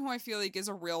person who I feel like is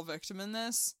a real victim in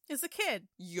this... Is a kid.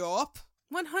 Yup.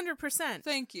 100%.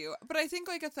 Thank you. But I think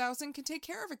like $1,000 can take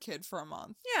care of a kid for a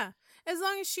month. Yeah. As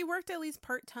long as she worked at least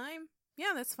part-time.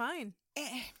 Yeah, that's fine.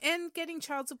 And getting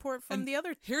child support from the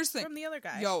other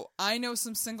guy. Yo, I know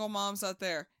some single moms out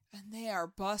there, and they are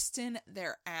busting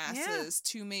their asses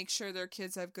to make sure their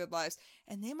kids have good lives.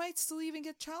 And they might still even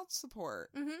get child support.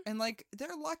 Mm-hmm. And like,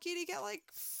 they're lucky to get like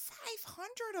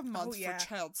 $500 a month for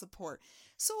child support.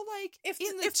 So like, if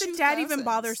the dad even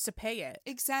bothers to pay it.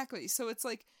 Exactly. So it's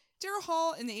like, Daryl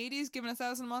Hall in the 80s giving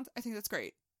 $1,000 a month, I think that's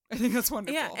great. I think that's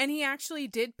wonderful. Yeah, and he actually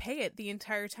did pay it the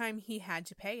entire time he had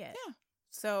to pay it. Yeah.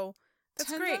 So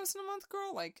that's $10,000 great. a month,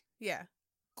 girl? Like, yeah.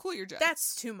 Cool your jets.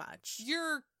 That's too much.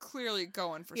 You're clearly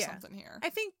going for something here. I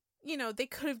think, they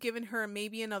could have given her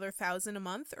maybe another $1,000 a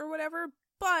month or whatever,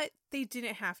 but they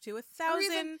didn't have to. $1,000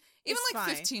 even like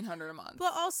fine. $1,500 a month.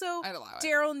 But also, I'd allow it.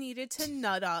 Daryl needed to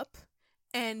nut up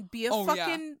and be a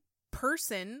fucking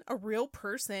person, a real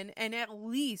person, and at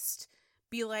least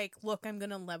be like, look, I'm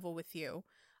gonna level with you.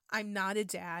 I'm not a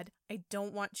dad. I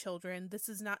don't want children. This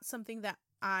is not something that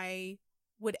I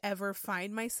would ever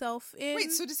find myself in.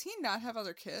 Wait, so does he not have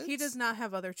other kids? He does not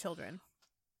have other children.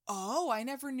 Oh, I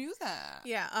never knew that.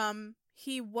 Yeah,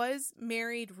 he was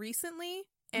married recently,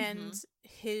 and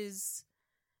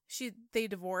they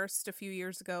divorced a few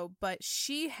years ago, but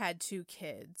she had 2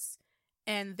 kids,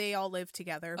 and they all lived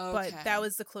together, but that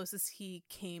was the closest he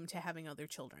came to having other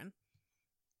children.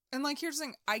 And like, here's the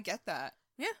thing, I get that.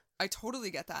 Yeah. I totally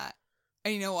get that.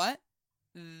 And you know what?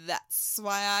 That's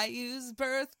why I use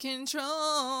birth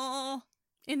control.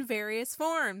 In various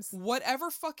forms. Whatever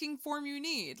fucking form you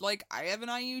need. Like, I have an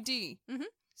IUD. Mm-hmm.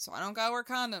 So I don't gotta wear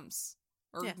condoms.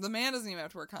 Or the man doesn't even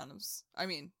have to wear condoms. I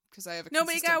mean, because I have a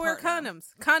Nobody gotta wear partner. condoms.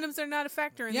 Condoms are not a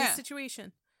factor in this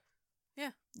situation.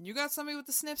 Yeah. You got somebody with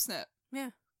the snip snip.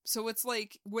 Yeah. So it's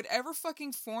like, whatever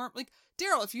fucking form, like,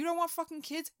 Daryl, if you don't want fucking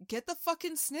kids, get the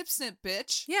fucking snip snip,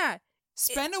 bitch. Yeah.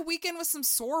 Spend a weekend with some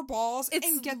sore balls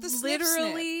and get the snip snip. It's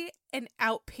literally an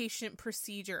outpatient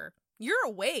procedure. You're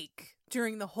awake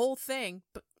during the whole thing,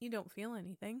 but you don't feel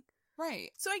anything.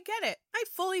 Right. So I get it. I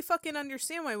fully fucking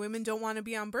understand why women don't want to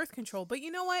be on birth control. But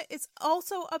you know what? It's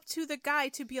also up to the guy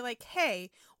to be like, hey,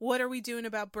 what are we doing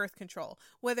about birth control?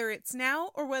 Whether it's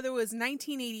now or whether it was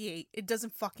 1988, it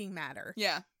doesn't fucking matter.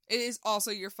 Yeah. It is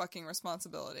also your fucking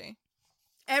responsibility.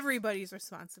 Everybody's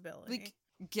responsibility. Like,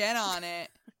 get on it.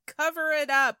 Cover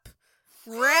it up.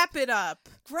 Wrap it up.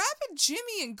 Grab a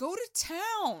Jimmy and go to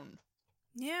town.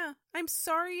 Yeah. I'm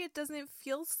sorry it doesn't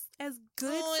feel as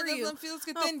good for you. It doesn't feel as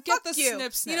good. Then get the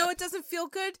snip snip. You know it doesn't feel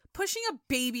good? Pushing a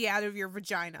baby out of your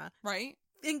vagina. Right?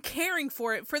 And caring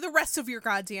for it for the rest of your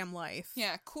goddamn life.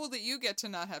 Yeah, cool that you get to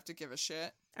not have to give a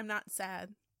shit. I'm not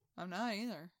sad. I'm not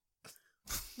either.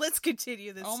 Let's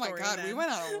continue this story. Oh my god, then. we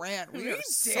went on a rant. We are did.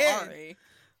 sorry.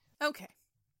 Okay.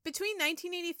 Between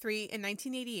 1983 and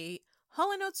 1988,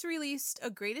 Hall & Oates released a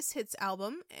greatest hits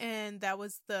album, and that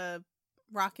was the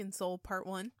Rock and Soul Part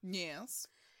 1. Yes.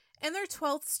 And their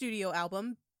 12th studio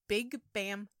album, Big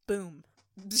Bam Boom.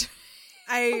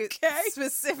 I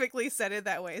specifically said it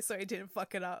that way so I didn't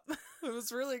fuck it up. It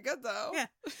was really good though. Yeah.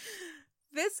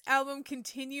 This album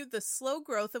continued the slow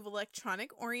growth of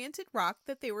electronic-oriented rock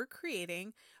that they were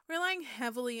creating, relying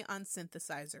heavily on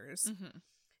synthesizers. Mm-hmm.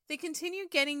 They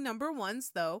continued getting number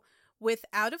ones, though, with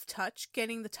Out of Touch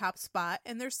getting the top spot,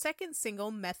 and their second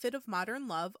single, Method of Modern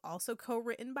Love, also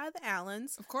co-written by the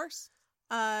Allens. Of course.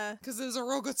 Because it was a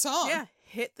real good song. Yeah,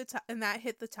 hit the top, and that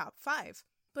hit the top 5.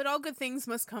 But all good things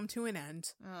must come to an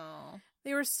end. Oh.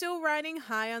 They were still riding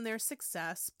high on their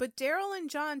success, but Daryl and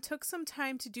John took some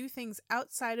time to do things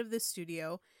outside of the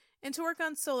studio and to work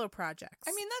on solo projects.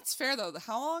 I mean, that's fair, though.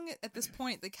 How long, at this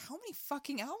point, like, how many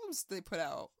fucking albums did they put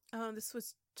out? This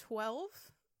was 12?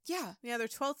 Yeah. Yeah, their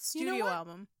 12th studio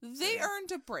album. They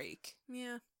earned a break.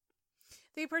 Yeah.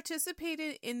 They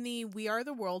participated in the We Are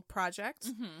the World project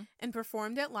and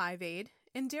performed at Live Aid.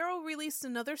 And Daryl released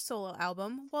another solo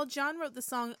album, while John wrote the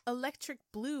song Electric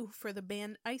Blue for the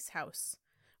band Icehouse,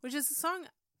 which is a song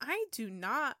I do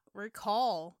not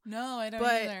recall. No, I don't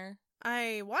but either.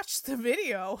 I watched the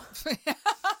video.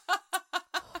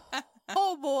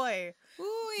 Oh boy.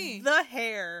 Ooh-wee. The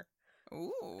hair.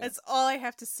 Ooh. That's all I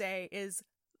have to say is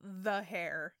the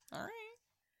hair. All right.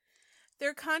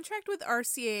 Their contract with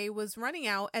RCA was running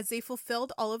out as they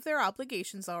fulfilled all of their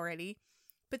obligations already,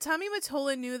 but Tommy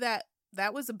Mottola knew that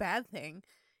was a bad thing.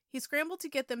 He scrambled to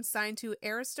get them signed to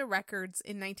Arista Records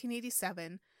in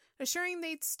 1987, assuring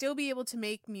they'd still be able to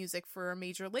make music for a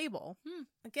major label.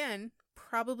 Again,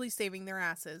 probably saving their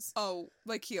asses. Oh,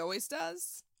 like he always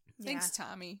does? Thanks,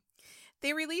 Tommy.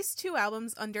 They released 2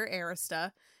 albums under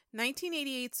Arista.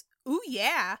 1988's Ooh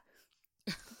Yeah.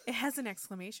 It has an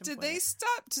exclamation point. Did they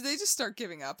stop? Did they just start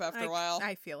giving up after a while?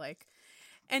 I feel like.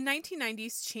 And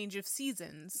 1990's Change of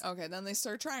Seasons. Okay, then they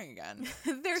start trying again.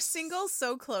 Their single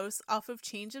So Close off of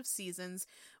Change of Seasons,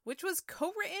 which was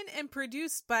co-written and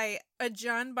produced by a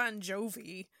John Bon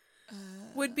Jovi,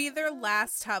 would be their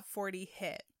last top 40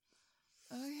 hit.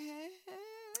 Okay.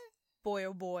 Boy,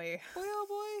 oh boy. Boy, oh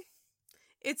boy.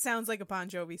 It sounds like a Bon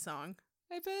Jovi song.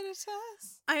 I bet it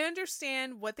does. I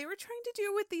understand what they were trying to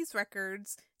do with these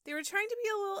records. They were trying to be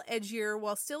a little edgier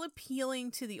while still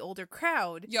appealing to the older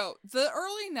crowd. Yo, the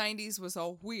early 90s was a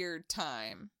weird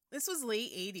time. This was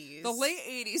late 80s. The late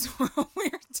 80s were a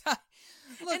weird time.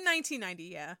 Look, in 1990,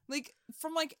 yeah. Like,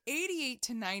 from 88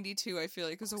 to 92, I feel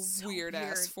like it was a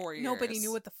weird-ass 4 years. Nobody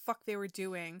knew what the fuck they were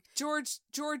doing. George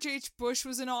H. Bush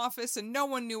was in office, and no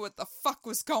one knew what the fuck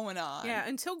was going on. Yeah,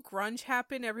 until grunge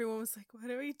happened, everyone was like, what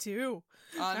do we do?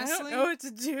 Honestly? I don't know what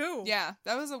to do. Yeah,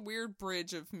 that was a weird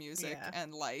bridge of music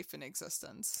and life and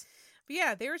existence. But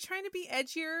yeah, they were trying to be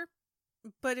edgier,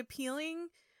 but appealing.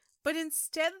 But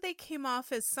instead, they came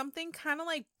off as something kind of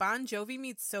like Bon Jovi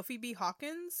meets Sophie B.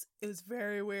 Hawkins. It was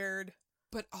very weird.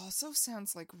 But also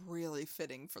sounds like really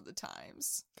fitting for the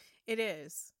times. It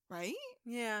is. Right?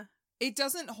 Yeah. It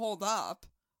doesn't hold up,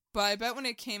 but I bet when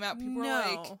it came out, people were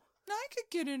like, no, I could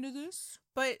get into this.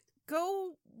 But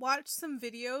go watch some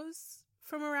videos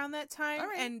from around that time,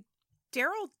 and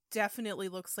Daryl definitely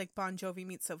looks like Bon Jovi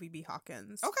meets Sophie B.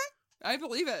 Hawkins. Okay. I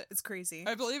believe it. It's crazy.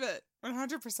 I believe it.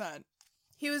 100%.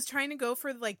 He was trying to go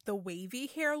for like the wavy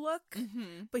hair look,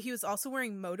 but he was also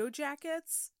wearing moto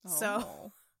jackets. Oh.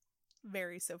 So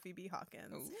very Sophie B.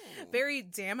 Hawkins. Ooh. Very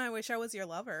damn, I wish I was your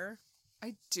lover.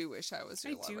 I do wish I was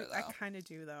your lover, though. I kind of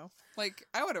do, though. Like,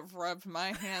 I would have rubbed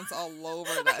my hands all over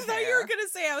that I thought hair. you were going to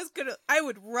say I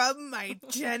would rub my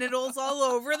genitals all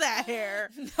over that hair.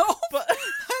 No, but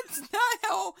that's not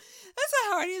how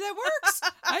any of that works.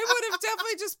 I would have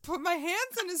definitely just put my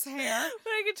hands in his hair.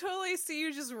 But I could totally see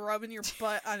you just rubbing your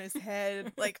butt on his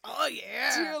head. Like, oh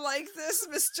yeah. Do you like this,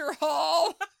 Mr.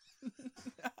 Hall?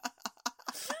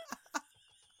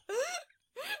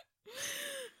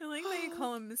 I like that you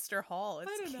call him Mr. Hall.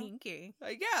 It's kinky.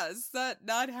 I guess. Is that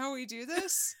not how we do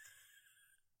this?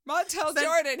 Montel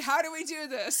Jordan, how do we do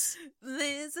this?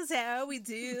 This is how we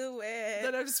do it.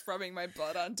 Then I'm just rubbing my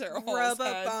butt on Daryl Hall's Rub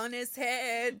head. up on his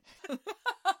head.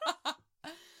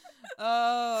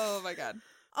 Oh my god.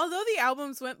 Although the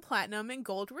albums went platinum and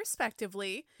gold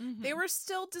respectively, they were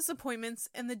still disappointments,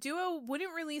 and the duo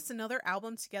wouldn't release another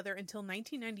album together until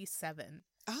 1997.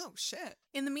 Oh, shit.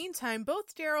 In the meantime,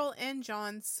 both Daryl and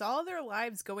John saw their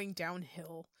lives going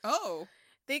downhill. Oh.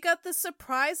 They got the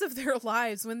surprise of their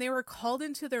lives when they were called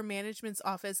into their management's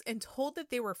office and told that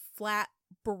they were flat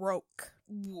broke.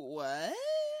 What?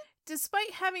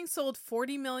 Despite having sold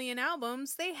 40 million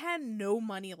albums, they had no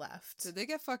money left. Did they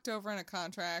get fucked over in a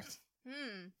contract?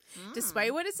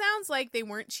 Despite what it sounds like, they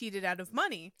weren't cheated out of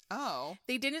money. Oh.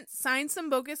 They didn't sign some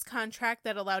bogus contract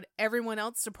that allowed everyone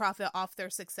else to profit off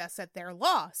their success at their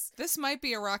loss. This might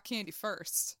be a Rock Candy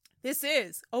first. This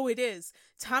is. Oh, it is.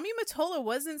 Tommy Mottola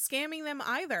wasn't scamming them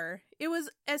either. It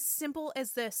was as simple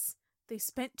as this. They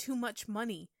spent too much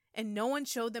money, and no one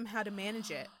showed them how to manage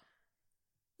it.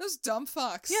 Those dumb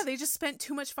fucks. Yeah, they just spent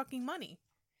too much fucking money.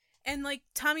 And, like,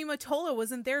 Tommy Mottola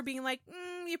wasn't there being like,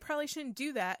 you probably shouldn't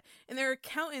do that. And their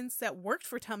accountants that worked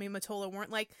for Tommy Mottola weren't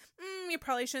like, you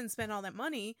probably shouldn't spend all that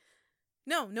money.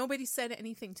 No, nobody said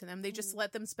anything to them. They just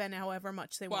let them spend however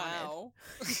much they wanted.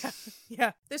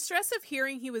 Yeah. The stress of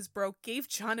hearing he was broke gave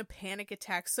John a panic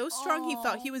attack so strong he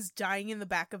thought he was dying in the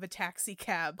back of a taxi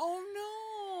cab. Oh, no.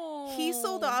 He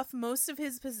sold off most of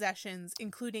his possessions,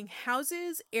 including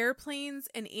houses, airplanes,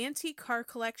 an antique car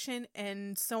collection,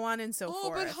 and so on and so forth.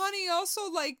 Oh, but honey,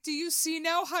 also, like, do you see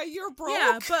now how you're broke?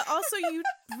 Yeah, but also you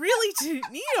really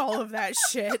didn't need all of that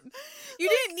shit. You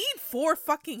didn't need 4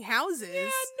 fucking houses. Yeah,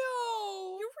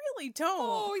 no. You really don't.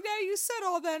 Oh, now you said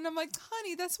all that, and I'm like,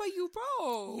 honey, that's why you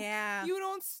broke. Yeah. You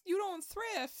don't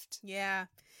thrift. Yeah.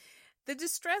 The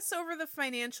distress over the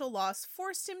financial loss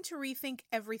forced him to rethink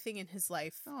everything in his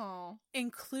life,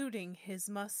 including his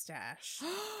mustache.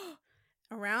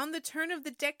 Around the turn of the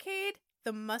decade,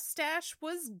 the mustache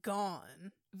was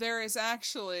gone. There is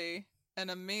actually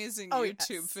an amazing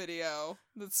YouTube video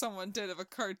that someone did of a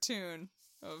cartoon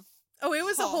of... Oh, it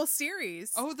was a whole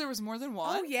series. Oh, there was more than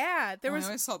one? Oh, yeah. I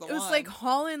always saw the one. It was like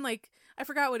Hall and like... I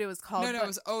forgot what it was called. No, it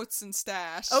was Oats and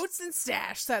Stash. Oats and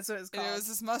Stash, that's what it was called. And it was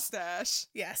his mustache.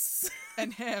 Yes.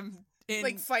 And him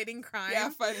like fighting crime. Yeah,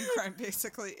 fighting crime,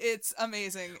 basically. It's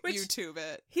amazing. Which YouTube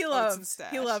it. He Oats and loved.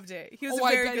 Stash. He loved it. He was Oh, a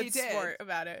I very bet he good did. sport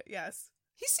about it. Yes.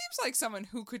 He seems like someone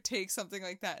who could take something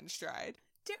like that in stride.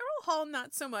 Daryl Hall,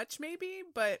 not so much, maybe,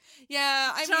 but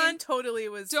Yeah, I John mean, totally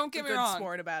was don't get a me good wrong.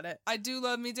 sport about it. I do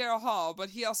love me Daryl Hall, but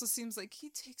he also seems like he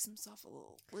takes himself a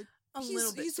little, like,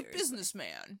 Little bit he's a seriously.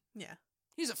 businessman. Yeah.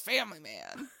 He's a family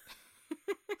man.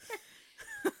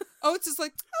 Oates is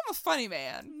like, I'm a funny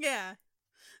man. Yeah.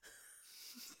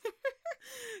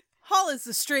 Hall is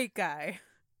the straight guy.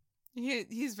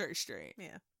 He's very straight.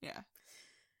 Yeah. Yeah.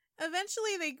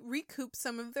 Eventually, they recouped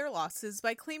some of their losses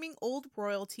by claiming old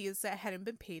royalties that hadn't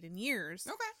been paid in years.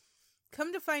 Okay.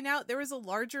 Come to find out, there was a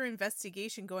larger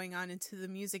investigation going on into the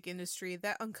music industry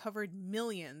that uncovered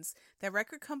millions that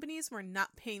record companies were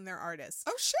not paying their artists.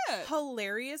 Oh, shit.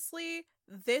 Hilariously,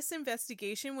 this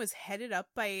investigation was headed up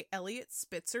by Elliot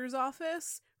Spitzer's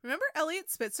office. Remember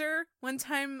Elliot Spitzer, one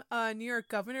time New York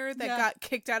governor that got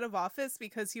kicked out of office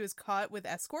because he was caught with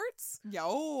escorts?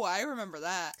 Yo, I remember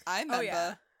that. I remember. Oh,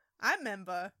 yeah. I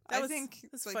remember. That was a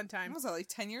like, fun time. What was that, like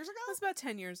 10 years ago? That was about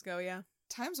 10 years ago, yeah.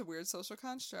 Time's a weird social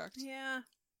construct. Yeah.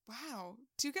 Wow.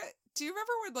 Do you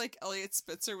remember when, like, Elliot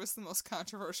Spitzer was the most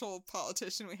controversial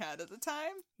politician we had at the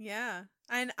time? Yeah.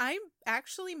 And I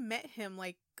actually met him,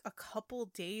 like, a couple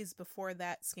days before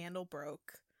that scandal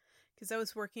broke. Because I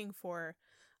was working for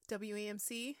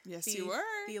WAMC. Yes, you were.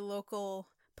 The local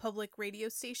public radio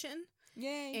station.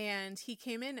 Yay. And he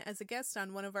came in as a guest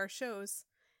on one of our shows,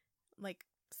 like,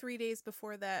 3 days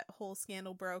before that whole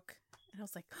scandal broke. And I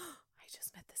was like, oh, I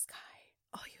just met this guy.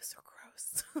 Oh, he was so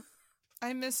gross.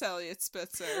 I miss Elliot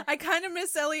Spitzer. I kind of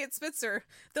miss Elliot Spitzer.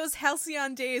 Those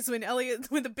halcyon days when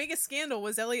the biggest scandal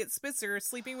was Elliot Spitzer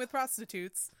sleeping with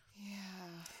prostitutes.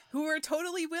 Yeah. Who were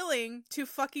totally willing to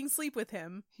fucking sleep with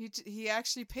him. He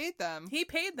actually paid them. He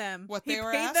paid them. What he they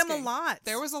were paid asking. them a lot.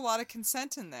 There was a lot of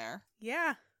consent in there.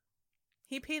 Yeah.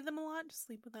 He paid them a lot to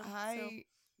sleep with them. I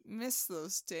miss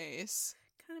those days.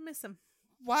 Kind of miss him.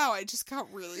 Wow, I just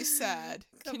got really sad.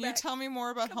 Come Can back. you tell me more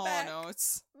about Come Hall back. &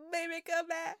 Oates? Baby, come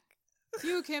back.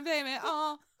 You can blame it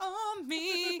all on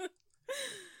me.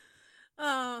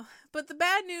 But the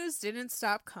bad news didn't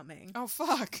stop coming. Oh,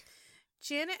 fuck.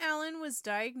 Janet Allen was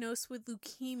diagnosed with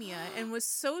leukemia and was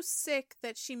so sick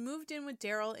that she moved in with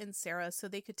Daryl and Sarah so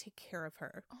they could take care of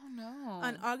her. Oh, no.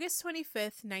 On August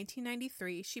 25th,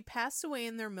 1993, she passed away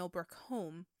in their Millbrook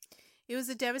home. It was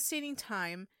a devastating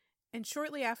time, and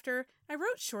shortly after, I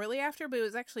wrote shortly after, but it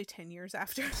was actually 10 years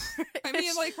after. I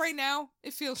mean, like, right now,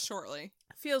 it feels shortly.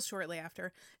 Feels shortly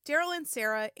after. Daryl and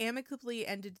Sarah amicably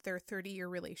ended their 30-year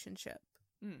relationship.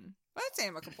 That's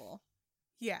amicable.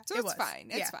 Yeah, So it it's was. fine.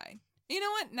 It's fine. You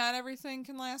know what? Not everything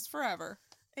can last forever.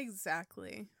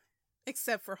 Exactly.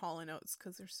 Except for Hall & Oates,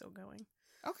 because they're still going.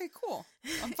 Okay, cool.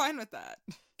 I'm fine with that.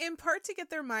 In part to get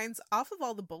their minds off of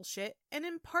all the bullshit, and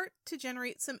in part to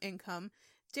generate some income,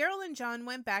 Daryl and John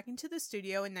went back into the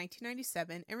studio in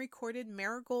 1997 and recorded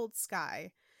Marigold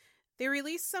Sky. They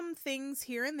released some things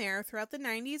here and there throughout the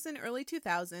 90s and early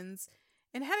 2000s,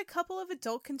 and had a couple of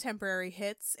adult contemporary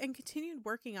hits, and continued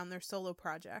working on their solo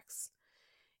projects.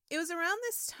 It was around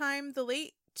this time, the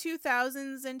late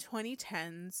 2000s and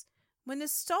 2010s, when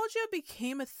nostalgia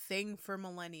became a thing for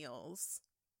millennials.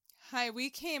 Hi, we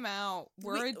came out.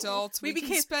 We're We- adults. we We can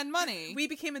became- spend money. We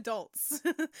became adults.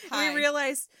 Hi. We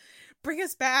realized, bring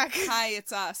us back. Hi,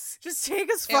 it's us. Just take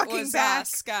us It fucking was back.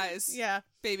 us, guys. Yeah.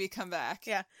 Baby, come back.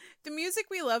 Yeah. The music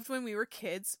we loved when we were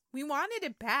kids, we wanted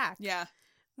it back. Yeah.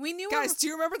 We knew Guys, do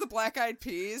you remember the Black Eyed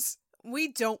Peas? we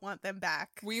don't want them back.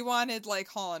 We wanted, like,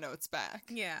 Hall & Oates back.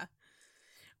 Yeah.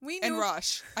 We knew And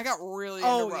Rush. I got really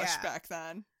Oh, into Rush yeah. back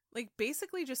then. like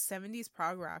basically just 70s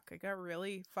prog rock. I got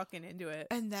really fucking into it.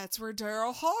 And that's where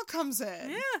Daryl Hall comes in.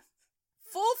 Yeah.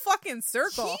 Full fucking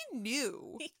circle. He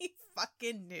knew. He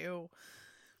fucking knew.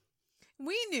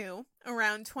 We knew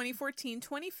around 2014,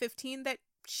 2015 that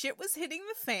shit was hitting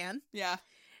the fan. Yeah.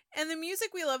 And the music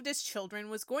we loved as children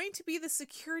was going to be the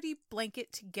security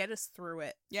blanket to get us through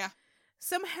it. Yeah.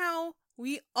 Somehow,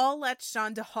 we all latched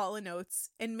on to Hall & Oates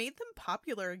and made them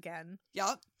popular again.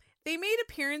 Yup. They made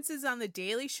appearances on The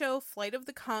Daily Show, Flight of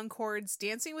the Conchords,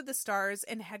 Dancing with the Stars,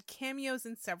 and had cameos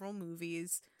in several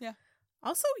movies. Yeah.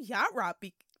 Also, Yacht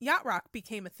Rock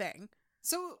became a thing.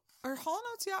 So, are Hall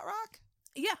 & Oates Yacht Rock?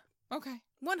 Yeah, Okay.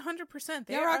 100%.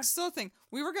 They Yacht are. Rock's still a thing.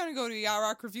 We were going to go to Yacht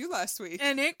Rock Review last week.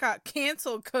 And it got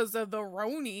canceled because of the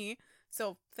Roni.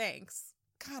 So, thanks.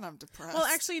 God, I'm depressed. Well,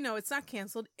 actually, no, it's not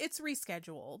canceled. It's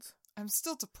rescheduled. I'm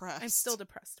still depressed. I'm still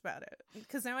depressed about it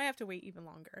because now I have to wait even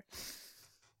longer.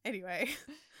 Anyway,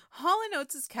 Hall &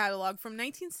 Oates' catalog from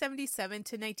 1977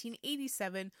 to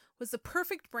 1987 was the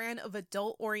perfect brand of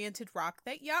adult-oriented rock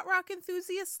that yacht rock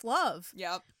enthusiasts love.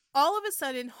 Yep. All of a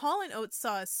sudden, Hall & Oates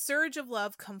saw a surge of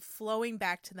love come flowing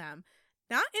back to them.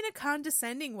 Not in a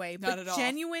condescending way, Not but at all.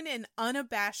 genuine and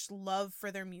unabashed love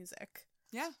for their music.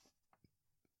 Yeah.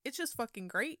 It's just fucking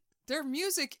great. Their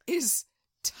music is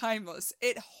timeless.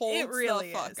 It holds really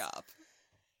the fuck is. up.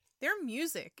 Their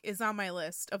music is on my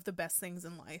list of the best things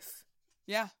in life.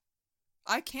 Yeah.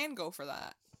 I can go for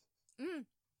that.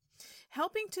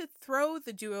 Helping to throw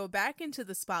the duo back into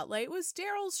the spotlight was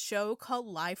Daryl's show called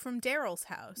Live from Daryl's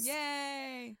House.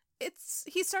 Yay!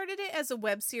 He started it as a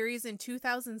web series in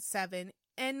 2007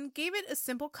 and gave it a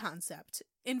simple concept.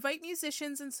 Invite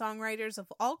musicians and songwriters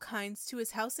of all kinds to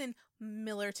his house in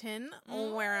Millerton,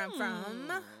 where I'm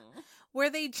from, where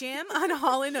they jam on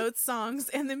Hall & Oates songs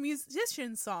and the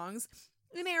musicians' songs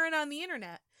and air it on the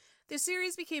internet. The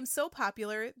series became so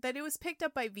popular that it was picked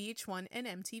up by VH1 and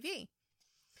MTV.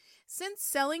 Since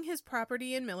selling his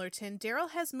property in Millerton,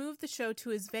 Daryl has moved the show to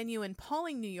his venue in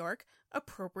Pawling, New York,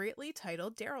 appropriately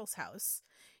titled Daryl's House.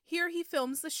 Here he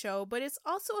films the show, but it's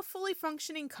also a fully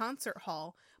functioning concert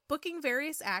hall, booking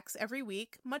various acts every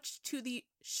week, much to the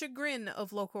chagrin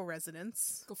of local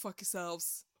residents. Go fuck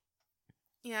yourselves.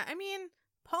 Yeah, I mean,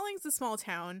 Pawling's a small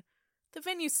town. The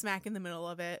venue's smack in the middle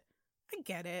of it. I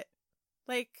get it.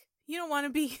 Like, you don't want to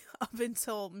be up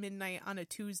until midnight on a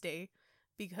Tuesday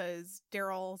because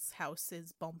Daryl's house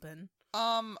is bumping.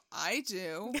 I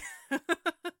do.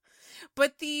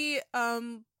 But the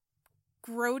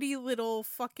grody little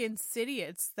fucking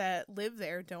Sidiots that live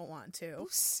there don't want to. Oh,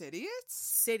 Sidiots?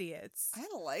 Sidiots. I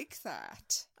like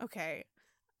that. Okay.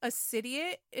 A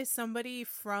Sidiot is somebody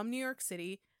from New York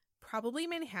City, probably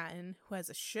Manhattan, who has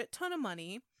a shit ton of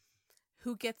money,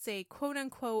 who gets a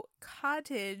quote-unquote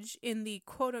cottage in the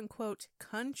quote-unquote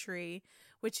country,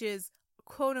 which is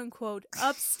quote-unquote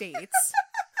upstate.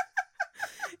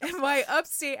 And by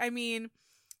upstate, I mean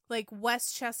like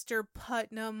Westchester,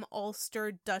 Putnam,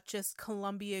 Ulster, Dutchess,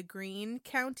 Columbia, Greene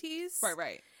counties.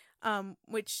 Right.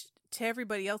 Which to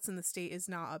everybody else in the state is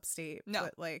not upstate. No,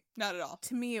 but like not at all.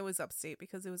 to me it was upstate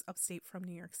because it was upstate from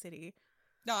New York City.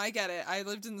 No, I get it. I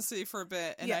lived in the city for a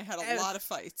bit, and Yeah, I had a lot of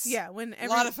fights. Yeah, a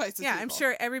lot of fights with Yeah, I'm people.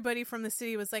 sure everybody from the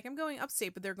city was like, I'm going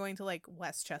upstate, but they're going to like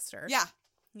Westchester. Yeah.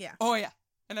 Yeah. Oh, yeah.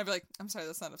 And I'd be like, I'm sorry,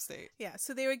 that's not upstate. Yeah,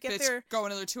 so they would get Bitch, their go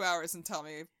another 2 hours and tell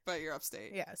me about your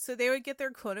upstate. Yeah, so they would get their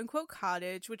quote-unquote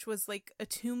cottage, which was like a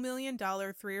 $2 million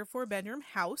 3 or 4 bedroom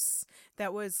house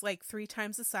that was like 3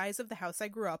 times the size of the house I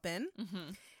grew up in.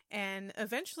 Mm-hmm. And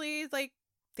eventually, like,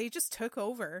 they just took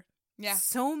over. Yeah.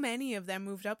 So many of them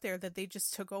moved up there that they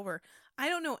just took over. I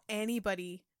don't know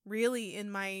anybody really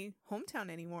in my hometown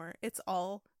anymore. It's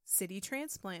all city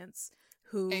transplants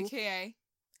who... AKA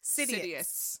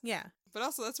Sidiots. Yeah. But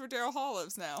also, that's where Daryl Hall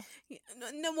lives now.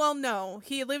 No.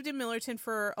 He lived in Millerton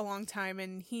for a long time,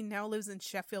 and he now lives in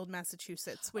Sheffield,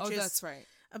 Massachusetts, which is that's right.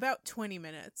 about 20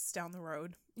 minutes down the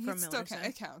road from Millerton.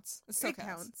 It counts. It still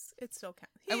counts. It still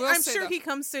counts. I will I'm say, sure though- he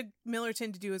comes to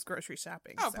Millerton to do his grocery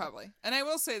shopping. Oh, so. probably. And I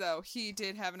will say, though, he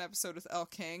did have an episode with Elle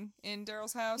King in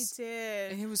Daryl's house. He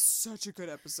did. And it was such a good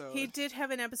episode. He did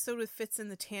have an episode with Fitz and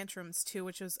the Tantrums, too,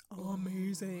 which was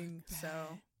amazing.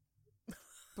 So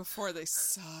Before they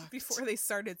sucked. before they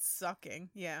started sucking.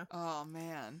 Yeah. Oh,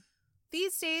 man.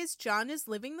 These days, John is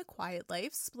living the quiet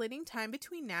life, splitting time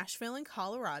between Nashville and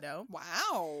Colorado.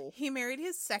 Wow. He married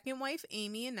his second wife,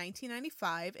 Amy, in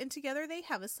 1995, and together they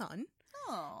have a son.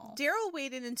 Oh. Daryl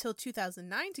waited until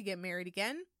 2009 to get married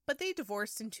again, but they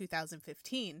divorced in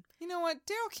 2015. You know what?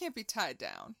 Daryl can't be tied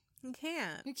down. You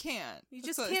can't. You can't. You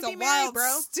just It's can't it's be a married, wild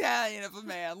bro. stallion of a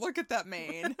man. Look at that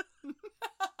mane.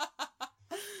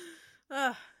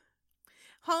 Ugh.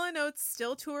 Hall & Oates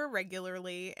still tour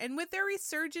regularly, and with their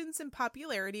resurgence in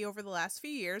popularity over the last few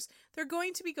years, they're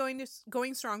going to be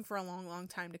going strong for a long, long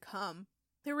time to come.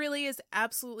 There really is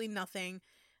absolutely nothing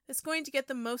that's going to get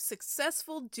the most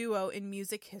successful duo in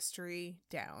music history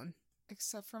down.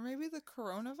 Except for maybe the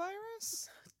coronavirus?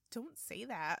 Don't say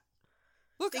that.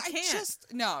 Look, They I can't. just...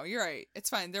 No, you're right.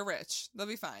 It's fine. They're rich. They'll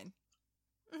be fine.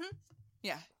 Mhm.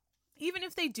 Yeah. Even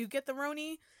if they do get the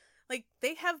Roni, like,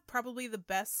 they have probably the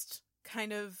best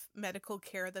kind of medical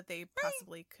care that they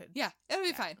possibly could. Yeah, it'll be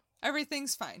Yeah. fine.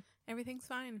 Everything's fine. Everything's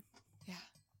fine. Yeah,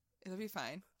 it'll be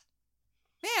fine.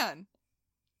 Man,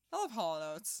 I love Hall &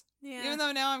 Oates. Yeah. Even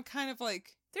though now I'm kind of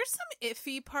like... There's some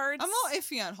iffy parts. I'm a little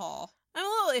iffy on Hall. I'm a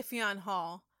little iffy on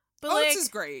Hall. But Oates like, is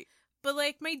great. But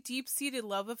like my deep-seated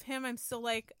love of him, I'm still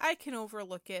like, I can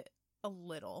overlook it a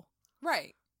little.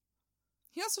 Right.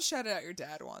 He also shouted out your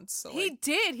dad once. So He like,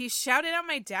 did. He shouted out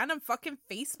my dad on fucking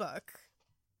Facebook.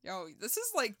 Yo, this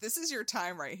is your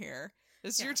time right here.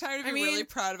 This is your time to be I mean, really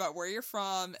proud about where you're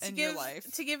from and your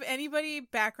life. To give anybody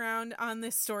background on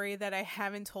this story that I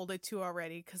haven't told it to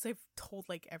already, because I've told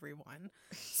like everyone.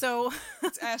 So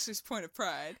it's Ashley's point of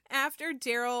pride. After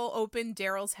Daryl opened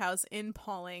Daryl's house in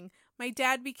Pauling, my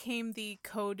dad became the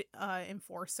code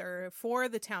enforcer for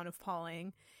the town of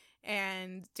Pauling.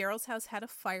 And Daryl's house had a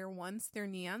fire once. Their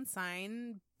neon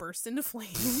sign burst into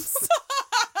flames.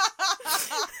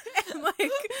 And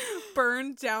like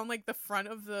burned down like the front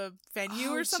of the venue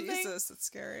or something. Jesus, that's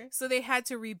scary. So they had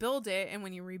to rebuild it, and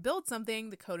when you rebuild something,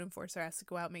 the code enforcer has to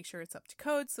go out and make sure it's up to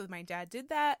code. So my dad did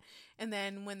that, and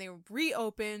then when they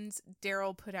reopened,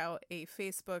 Daryl put out a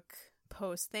Facebook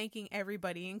post thanking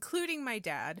everybody, including my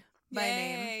dad, by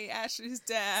name. Yay, Ashley's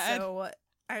dad. So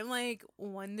I'm like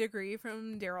 1 degree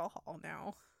from Daryl Hall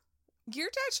now. Your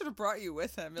dad should have brought you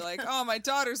with him. You're like, oh, my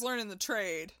daughter's learning the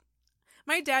trade.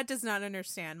 My dad does not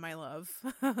understand my love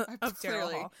of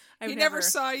Daryl Hall. He never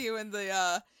saw you in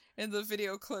the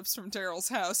video clips from Daryl's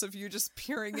house of you just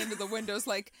peering into the windows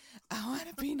like, I want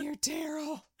to be near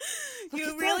Daryl.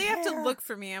 You really have to look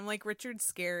for me. I'm like Richard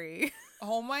Scary.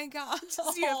 Oh my God. So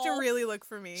you have to really look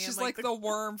for me. She's like the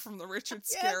worm from the Richard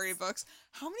Scary books.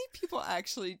 How many people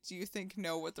actually do you think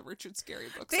know what the Richard Scary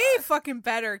books are? They fucking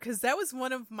better, because that was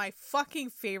one of my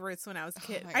fucking favorites when I was a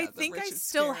kid. Oh my God, I think I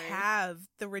still have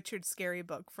the Richard Scary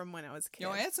book from when I was a kid.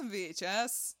 I had some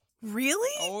VHS. Really?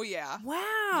 Oh, yeah.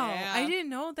 Wow. Yeah. I didn't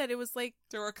know that it was like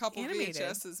there were a couple animated.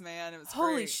 VHSs, man. It was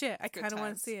holy great. shit. I kind of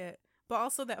want to see it. But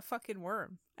also that fucking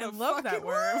worm. I The love that fucking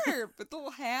worm. With the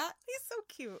little hat. He's so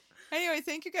cute. Anyway,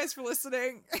 thank you guys for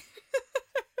listening.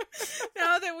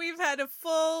 Now that we've had a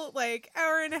full like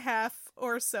hour and a half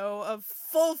or so of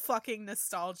full fucking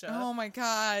nostalgia. Oh my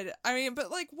God. I mean,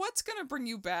 but like, what's gonna bring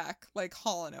you back? Like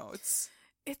Hall & Oates.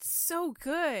 It's so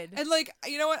good. And like,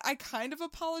 you know what? I kind of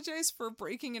apologize for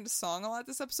breaking into song a lot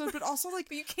this episode, but also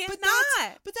like, you can't but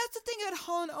not. But that's the thing at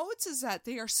Hall & Oates is that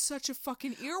they are such a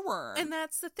fucking earworm. And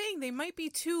that's the thing. They might be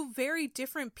two very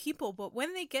different people, but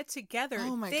when they get together,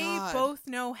 they God. both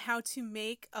know how to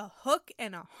make a hook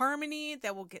and a harmony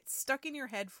that will get stuck in your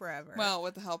head forever. Well,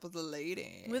 with the help of the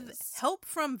ladies. With help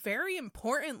from very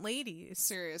important ladies.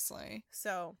 Seriously.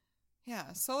 So,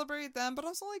 yeah, celebrate them, but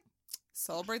also like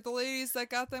celebrate the ladies that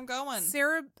got them going.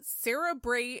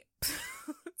 Celebrate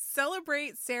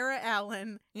Sarah Allen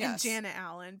and Yes. Janet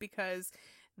Allen, because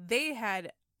they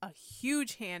had a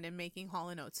huge hand in making Hall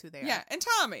 & Oates who they are. Yeah, and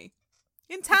Tommy.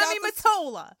 And Tommy Without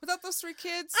Mottola. Without those three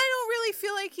kids. I don't really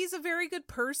feel like he's a very good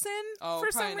person for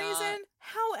some probably reason. not.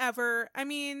 However, I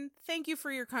mean, thank you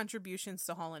for your contributions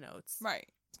to Hall & Oates. Right.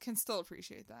 Can still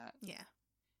appreciate that. Yeah.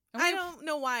 And I don't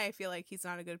know why I feel like he's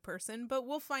not a good person, but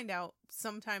we'll find out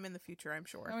sometime in the future, I'm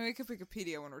sure. I mean, we could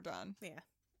Wikipedia when we're done. Yeah.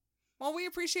 Well, we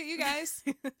appreciate you guys.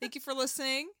 Thank you for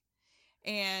listening.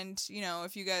 And, you know,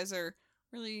 if you guys are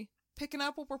really picking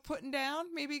up what we're putting down,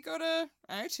 maybe go to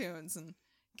iTunes and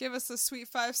give us a sweet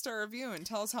 5-star review and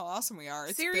tell us how awesome we are.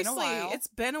 It's Seriously, been a while. it's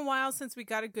been a while since we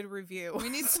got a good review. We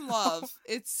need some love.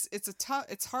 It's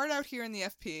hard out here in the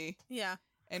FP. Yeah.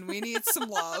 And we need some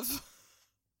love.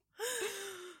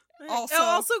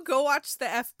 Also, go watch the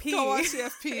FP. Go watch the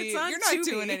FP. It's on You're not Tubi.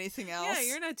 doing anything else. Yeah,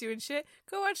 you're not doing shit.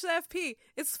 Go watch the FP.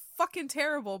 It's fucking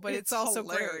terrible, but it's also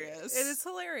hilarious. Great. It is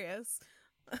hilarious.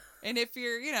 And if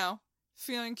you're, you know,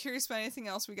 feeling curious about anything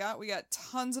else we got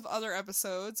tons of other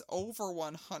episodes, over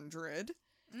 100.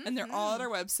 And they're all at our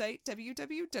website,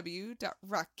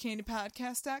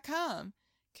 www.rockcandypodcast.com.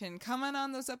 Can comment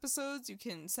on those episodes. You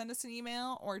can send us an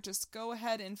email or just go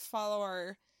ahead and follow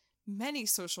our many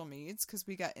social medias, because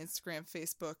we got Instagram,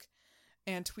 Facebook,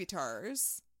 and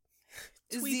Tweetars.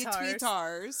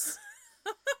 Tweetars.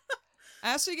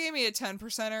 Ashley gave me a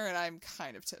 10%er and I'm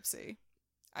kind of tipsy.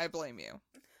 I blame you.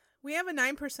 We have a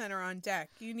 9%er on deck.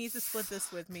 You need to split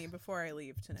this with me before I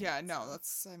leave tonight. Yeah, no,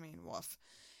 woof.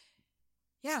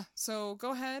 Yeah, so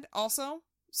go ahead. Also,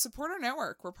 support our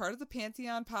network. We're part of the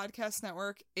Pantheon Podcast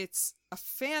Network. It's a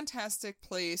fantastic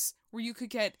place where you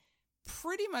could get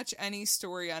pretty much any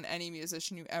story on any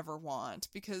musician you ever want,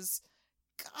 because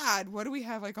God, what do we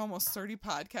have, like almost 30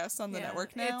 podcasts on the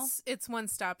network now? It's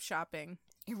one-stop shopping.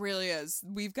 It really is.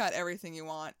 We've got everything you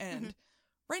want. And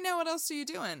right now, what else are you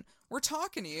doing? We're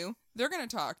talking to you. They're going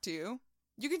to talk to you.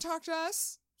 You can talk to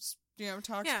us. You know,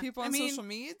 talk to people on social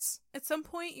medias. At some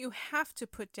point, you have to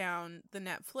put down the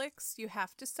Netflix. You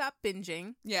have to stop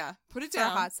binging. Yeah, put it for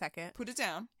down. a hot second. Put it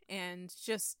down. And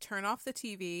just turn off the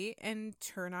TV and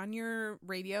turn on your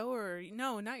radio, or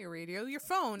no, not your radio, your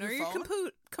phone, or your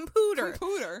computer.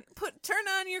 Turn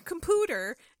on your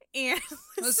computer and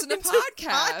listen to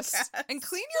podcasts and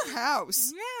clean your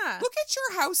house. Yeah. Look at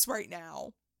your house right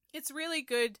now. It's really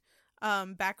good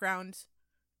background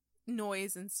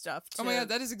noise and stuff. Oh my god,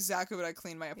 that is exactly what I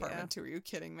clean my apartment to. Are you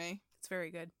kidding me? It's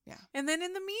very good. Yeah. And then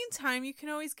in the meantime, you can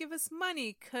always give us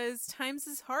money because times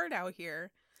is hard out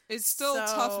here. It's still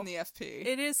tough in the FP.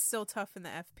 It is still tough in the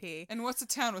FP. And what's a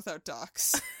town without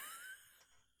ducks?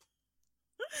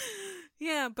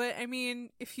 Yeah, but I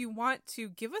mean, if you want to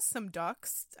give us some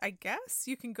ducks, I guess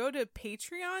you can go to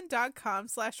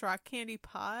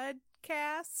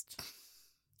patreon.com/rockcandypodcast.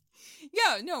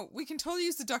 Yeah, no, we can totally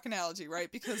use the duck analogy,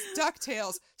 right? Because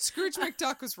DuckTales, Scrooge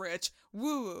McDuck was rich.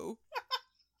 Woo-woo.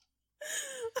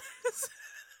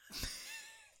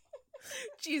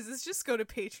 Jesus, just go to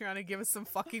Patreon and give us some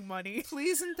fucking money.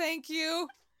 Please and thank you.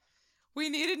 We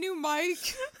need a new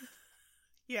mic.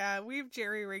 Yeah, we've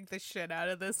jerry-rigged the shit out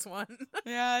of this one.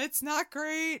 Yeah, it's not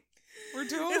great. We're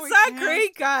doing It's not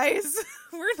great, guys.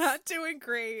 We're not doing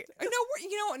great.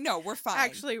 No, we're fine.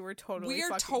 Actually, we're totally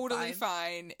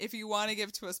fine. If you want to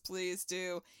give to us, please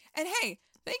do. And hey,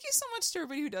 thank you so much to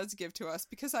everybody who does give to us,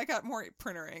 because I got more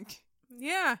printer ink.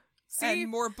 Yeah. See,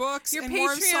 and more books and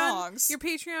more songs. Your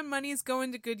Patreon money is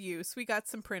going to good use. We got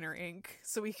some printer ink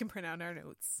so we can print out our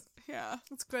notes. Yeah.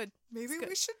 That's good. Maybe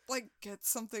we should get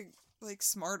something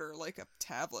smarter, like a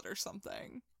tablet or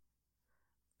something.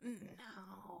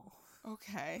 No.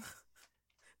 Okay.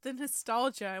 The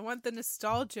nostalgia. I want the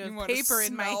nostalgia of paper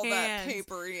in my hand. That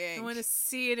papery ink. I want to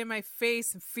see it in my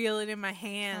face and feel it in my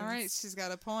hands. All right, she's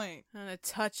got a point. I want to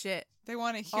touch it. They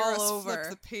want to hear us flip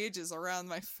the pages around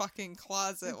my fucking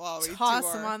closet while we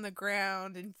toss them on the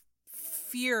ground in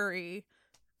fury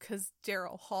because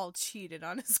Daryl Hall cheated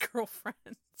on his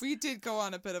girlfriend. We did go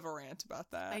on a bit of a rant about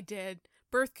that. I did.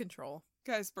 Birth control.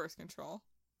 Guys, birth control.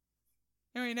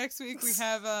 Anyway, next week we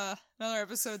have another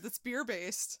episode that's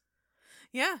beer-based.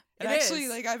 Yeah, and actually,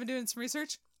 I've been doing some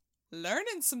research,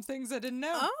 learning some things I didn't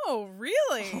know. Oh,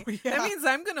 really? Oh, yeah. That means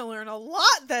I'm going to learn a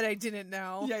lot that I didn't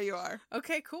know. Yeah, you are.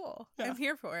 Okay, cool. Yeah. I'm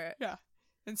here for it. Yeah.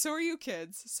 And so are you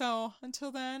kids. So,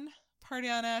 until then, party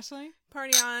on, Ashley.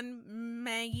 Party on,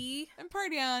 Maggie. And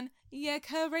party on, you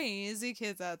crazy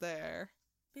kids out there.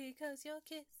 Because your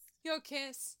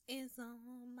kiss is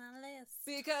on my list.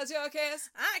 Because your kiss,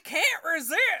 I can't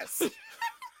resist.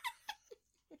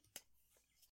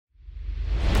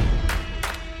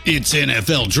 It's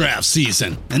NFL draft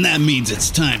season, and that means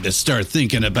it's time to start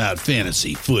thinking about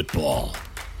fantasy football.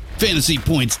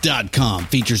 FantasyPoints.com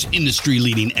features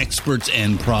industry-leading experts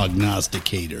and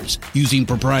prognosticators using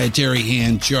proprietary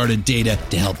hand-charted data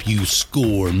to help you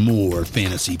score more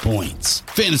fantasy points.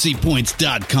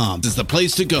 FantasyPoints.com is the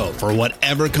place to go for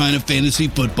whatever kind of fantasy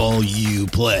football you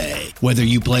play. Whether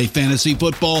you play fantasy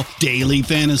football, daily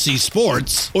fantasy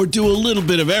sports, or do a little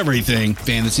bit of everything,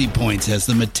 Fantasy Points has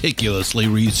the meticulously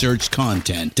researched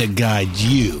content to guide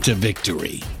you to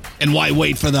victory. And why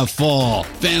wait for the fall?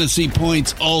 Fantasy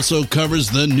Points also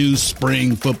covers the new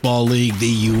spring football league,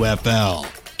 the UFL.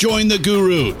 Join the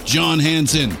guru, John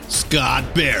Hansen,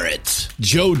 Scott Barrett,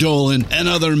 Joe Dolan, and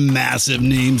other massive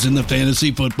names in the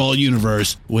fantasy football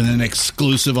universe with an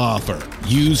exclusive offer.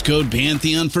 Use code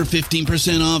Pantheon for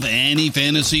 15% off any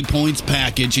Fantasy Points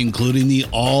package, including the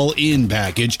all-in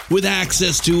package, with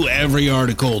access to every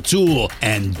article, tool,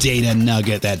 and data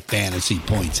nugget that Fantasy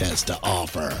Points has to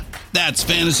offer. That's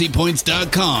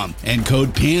FantasyPoints.com and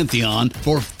code Pantheon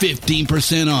for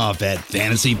 15% off at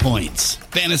Fantasy Points.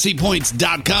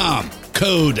 FantasyPoints.com,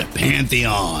 code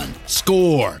Pantheon.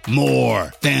 Score more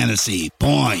fantasy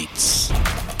points.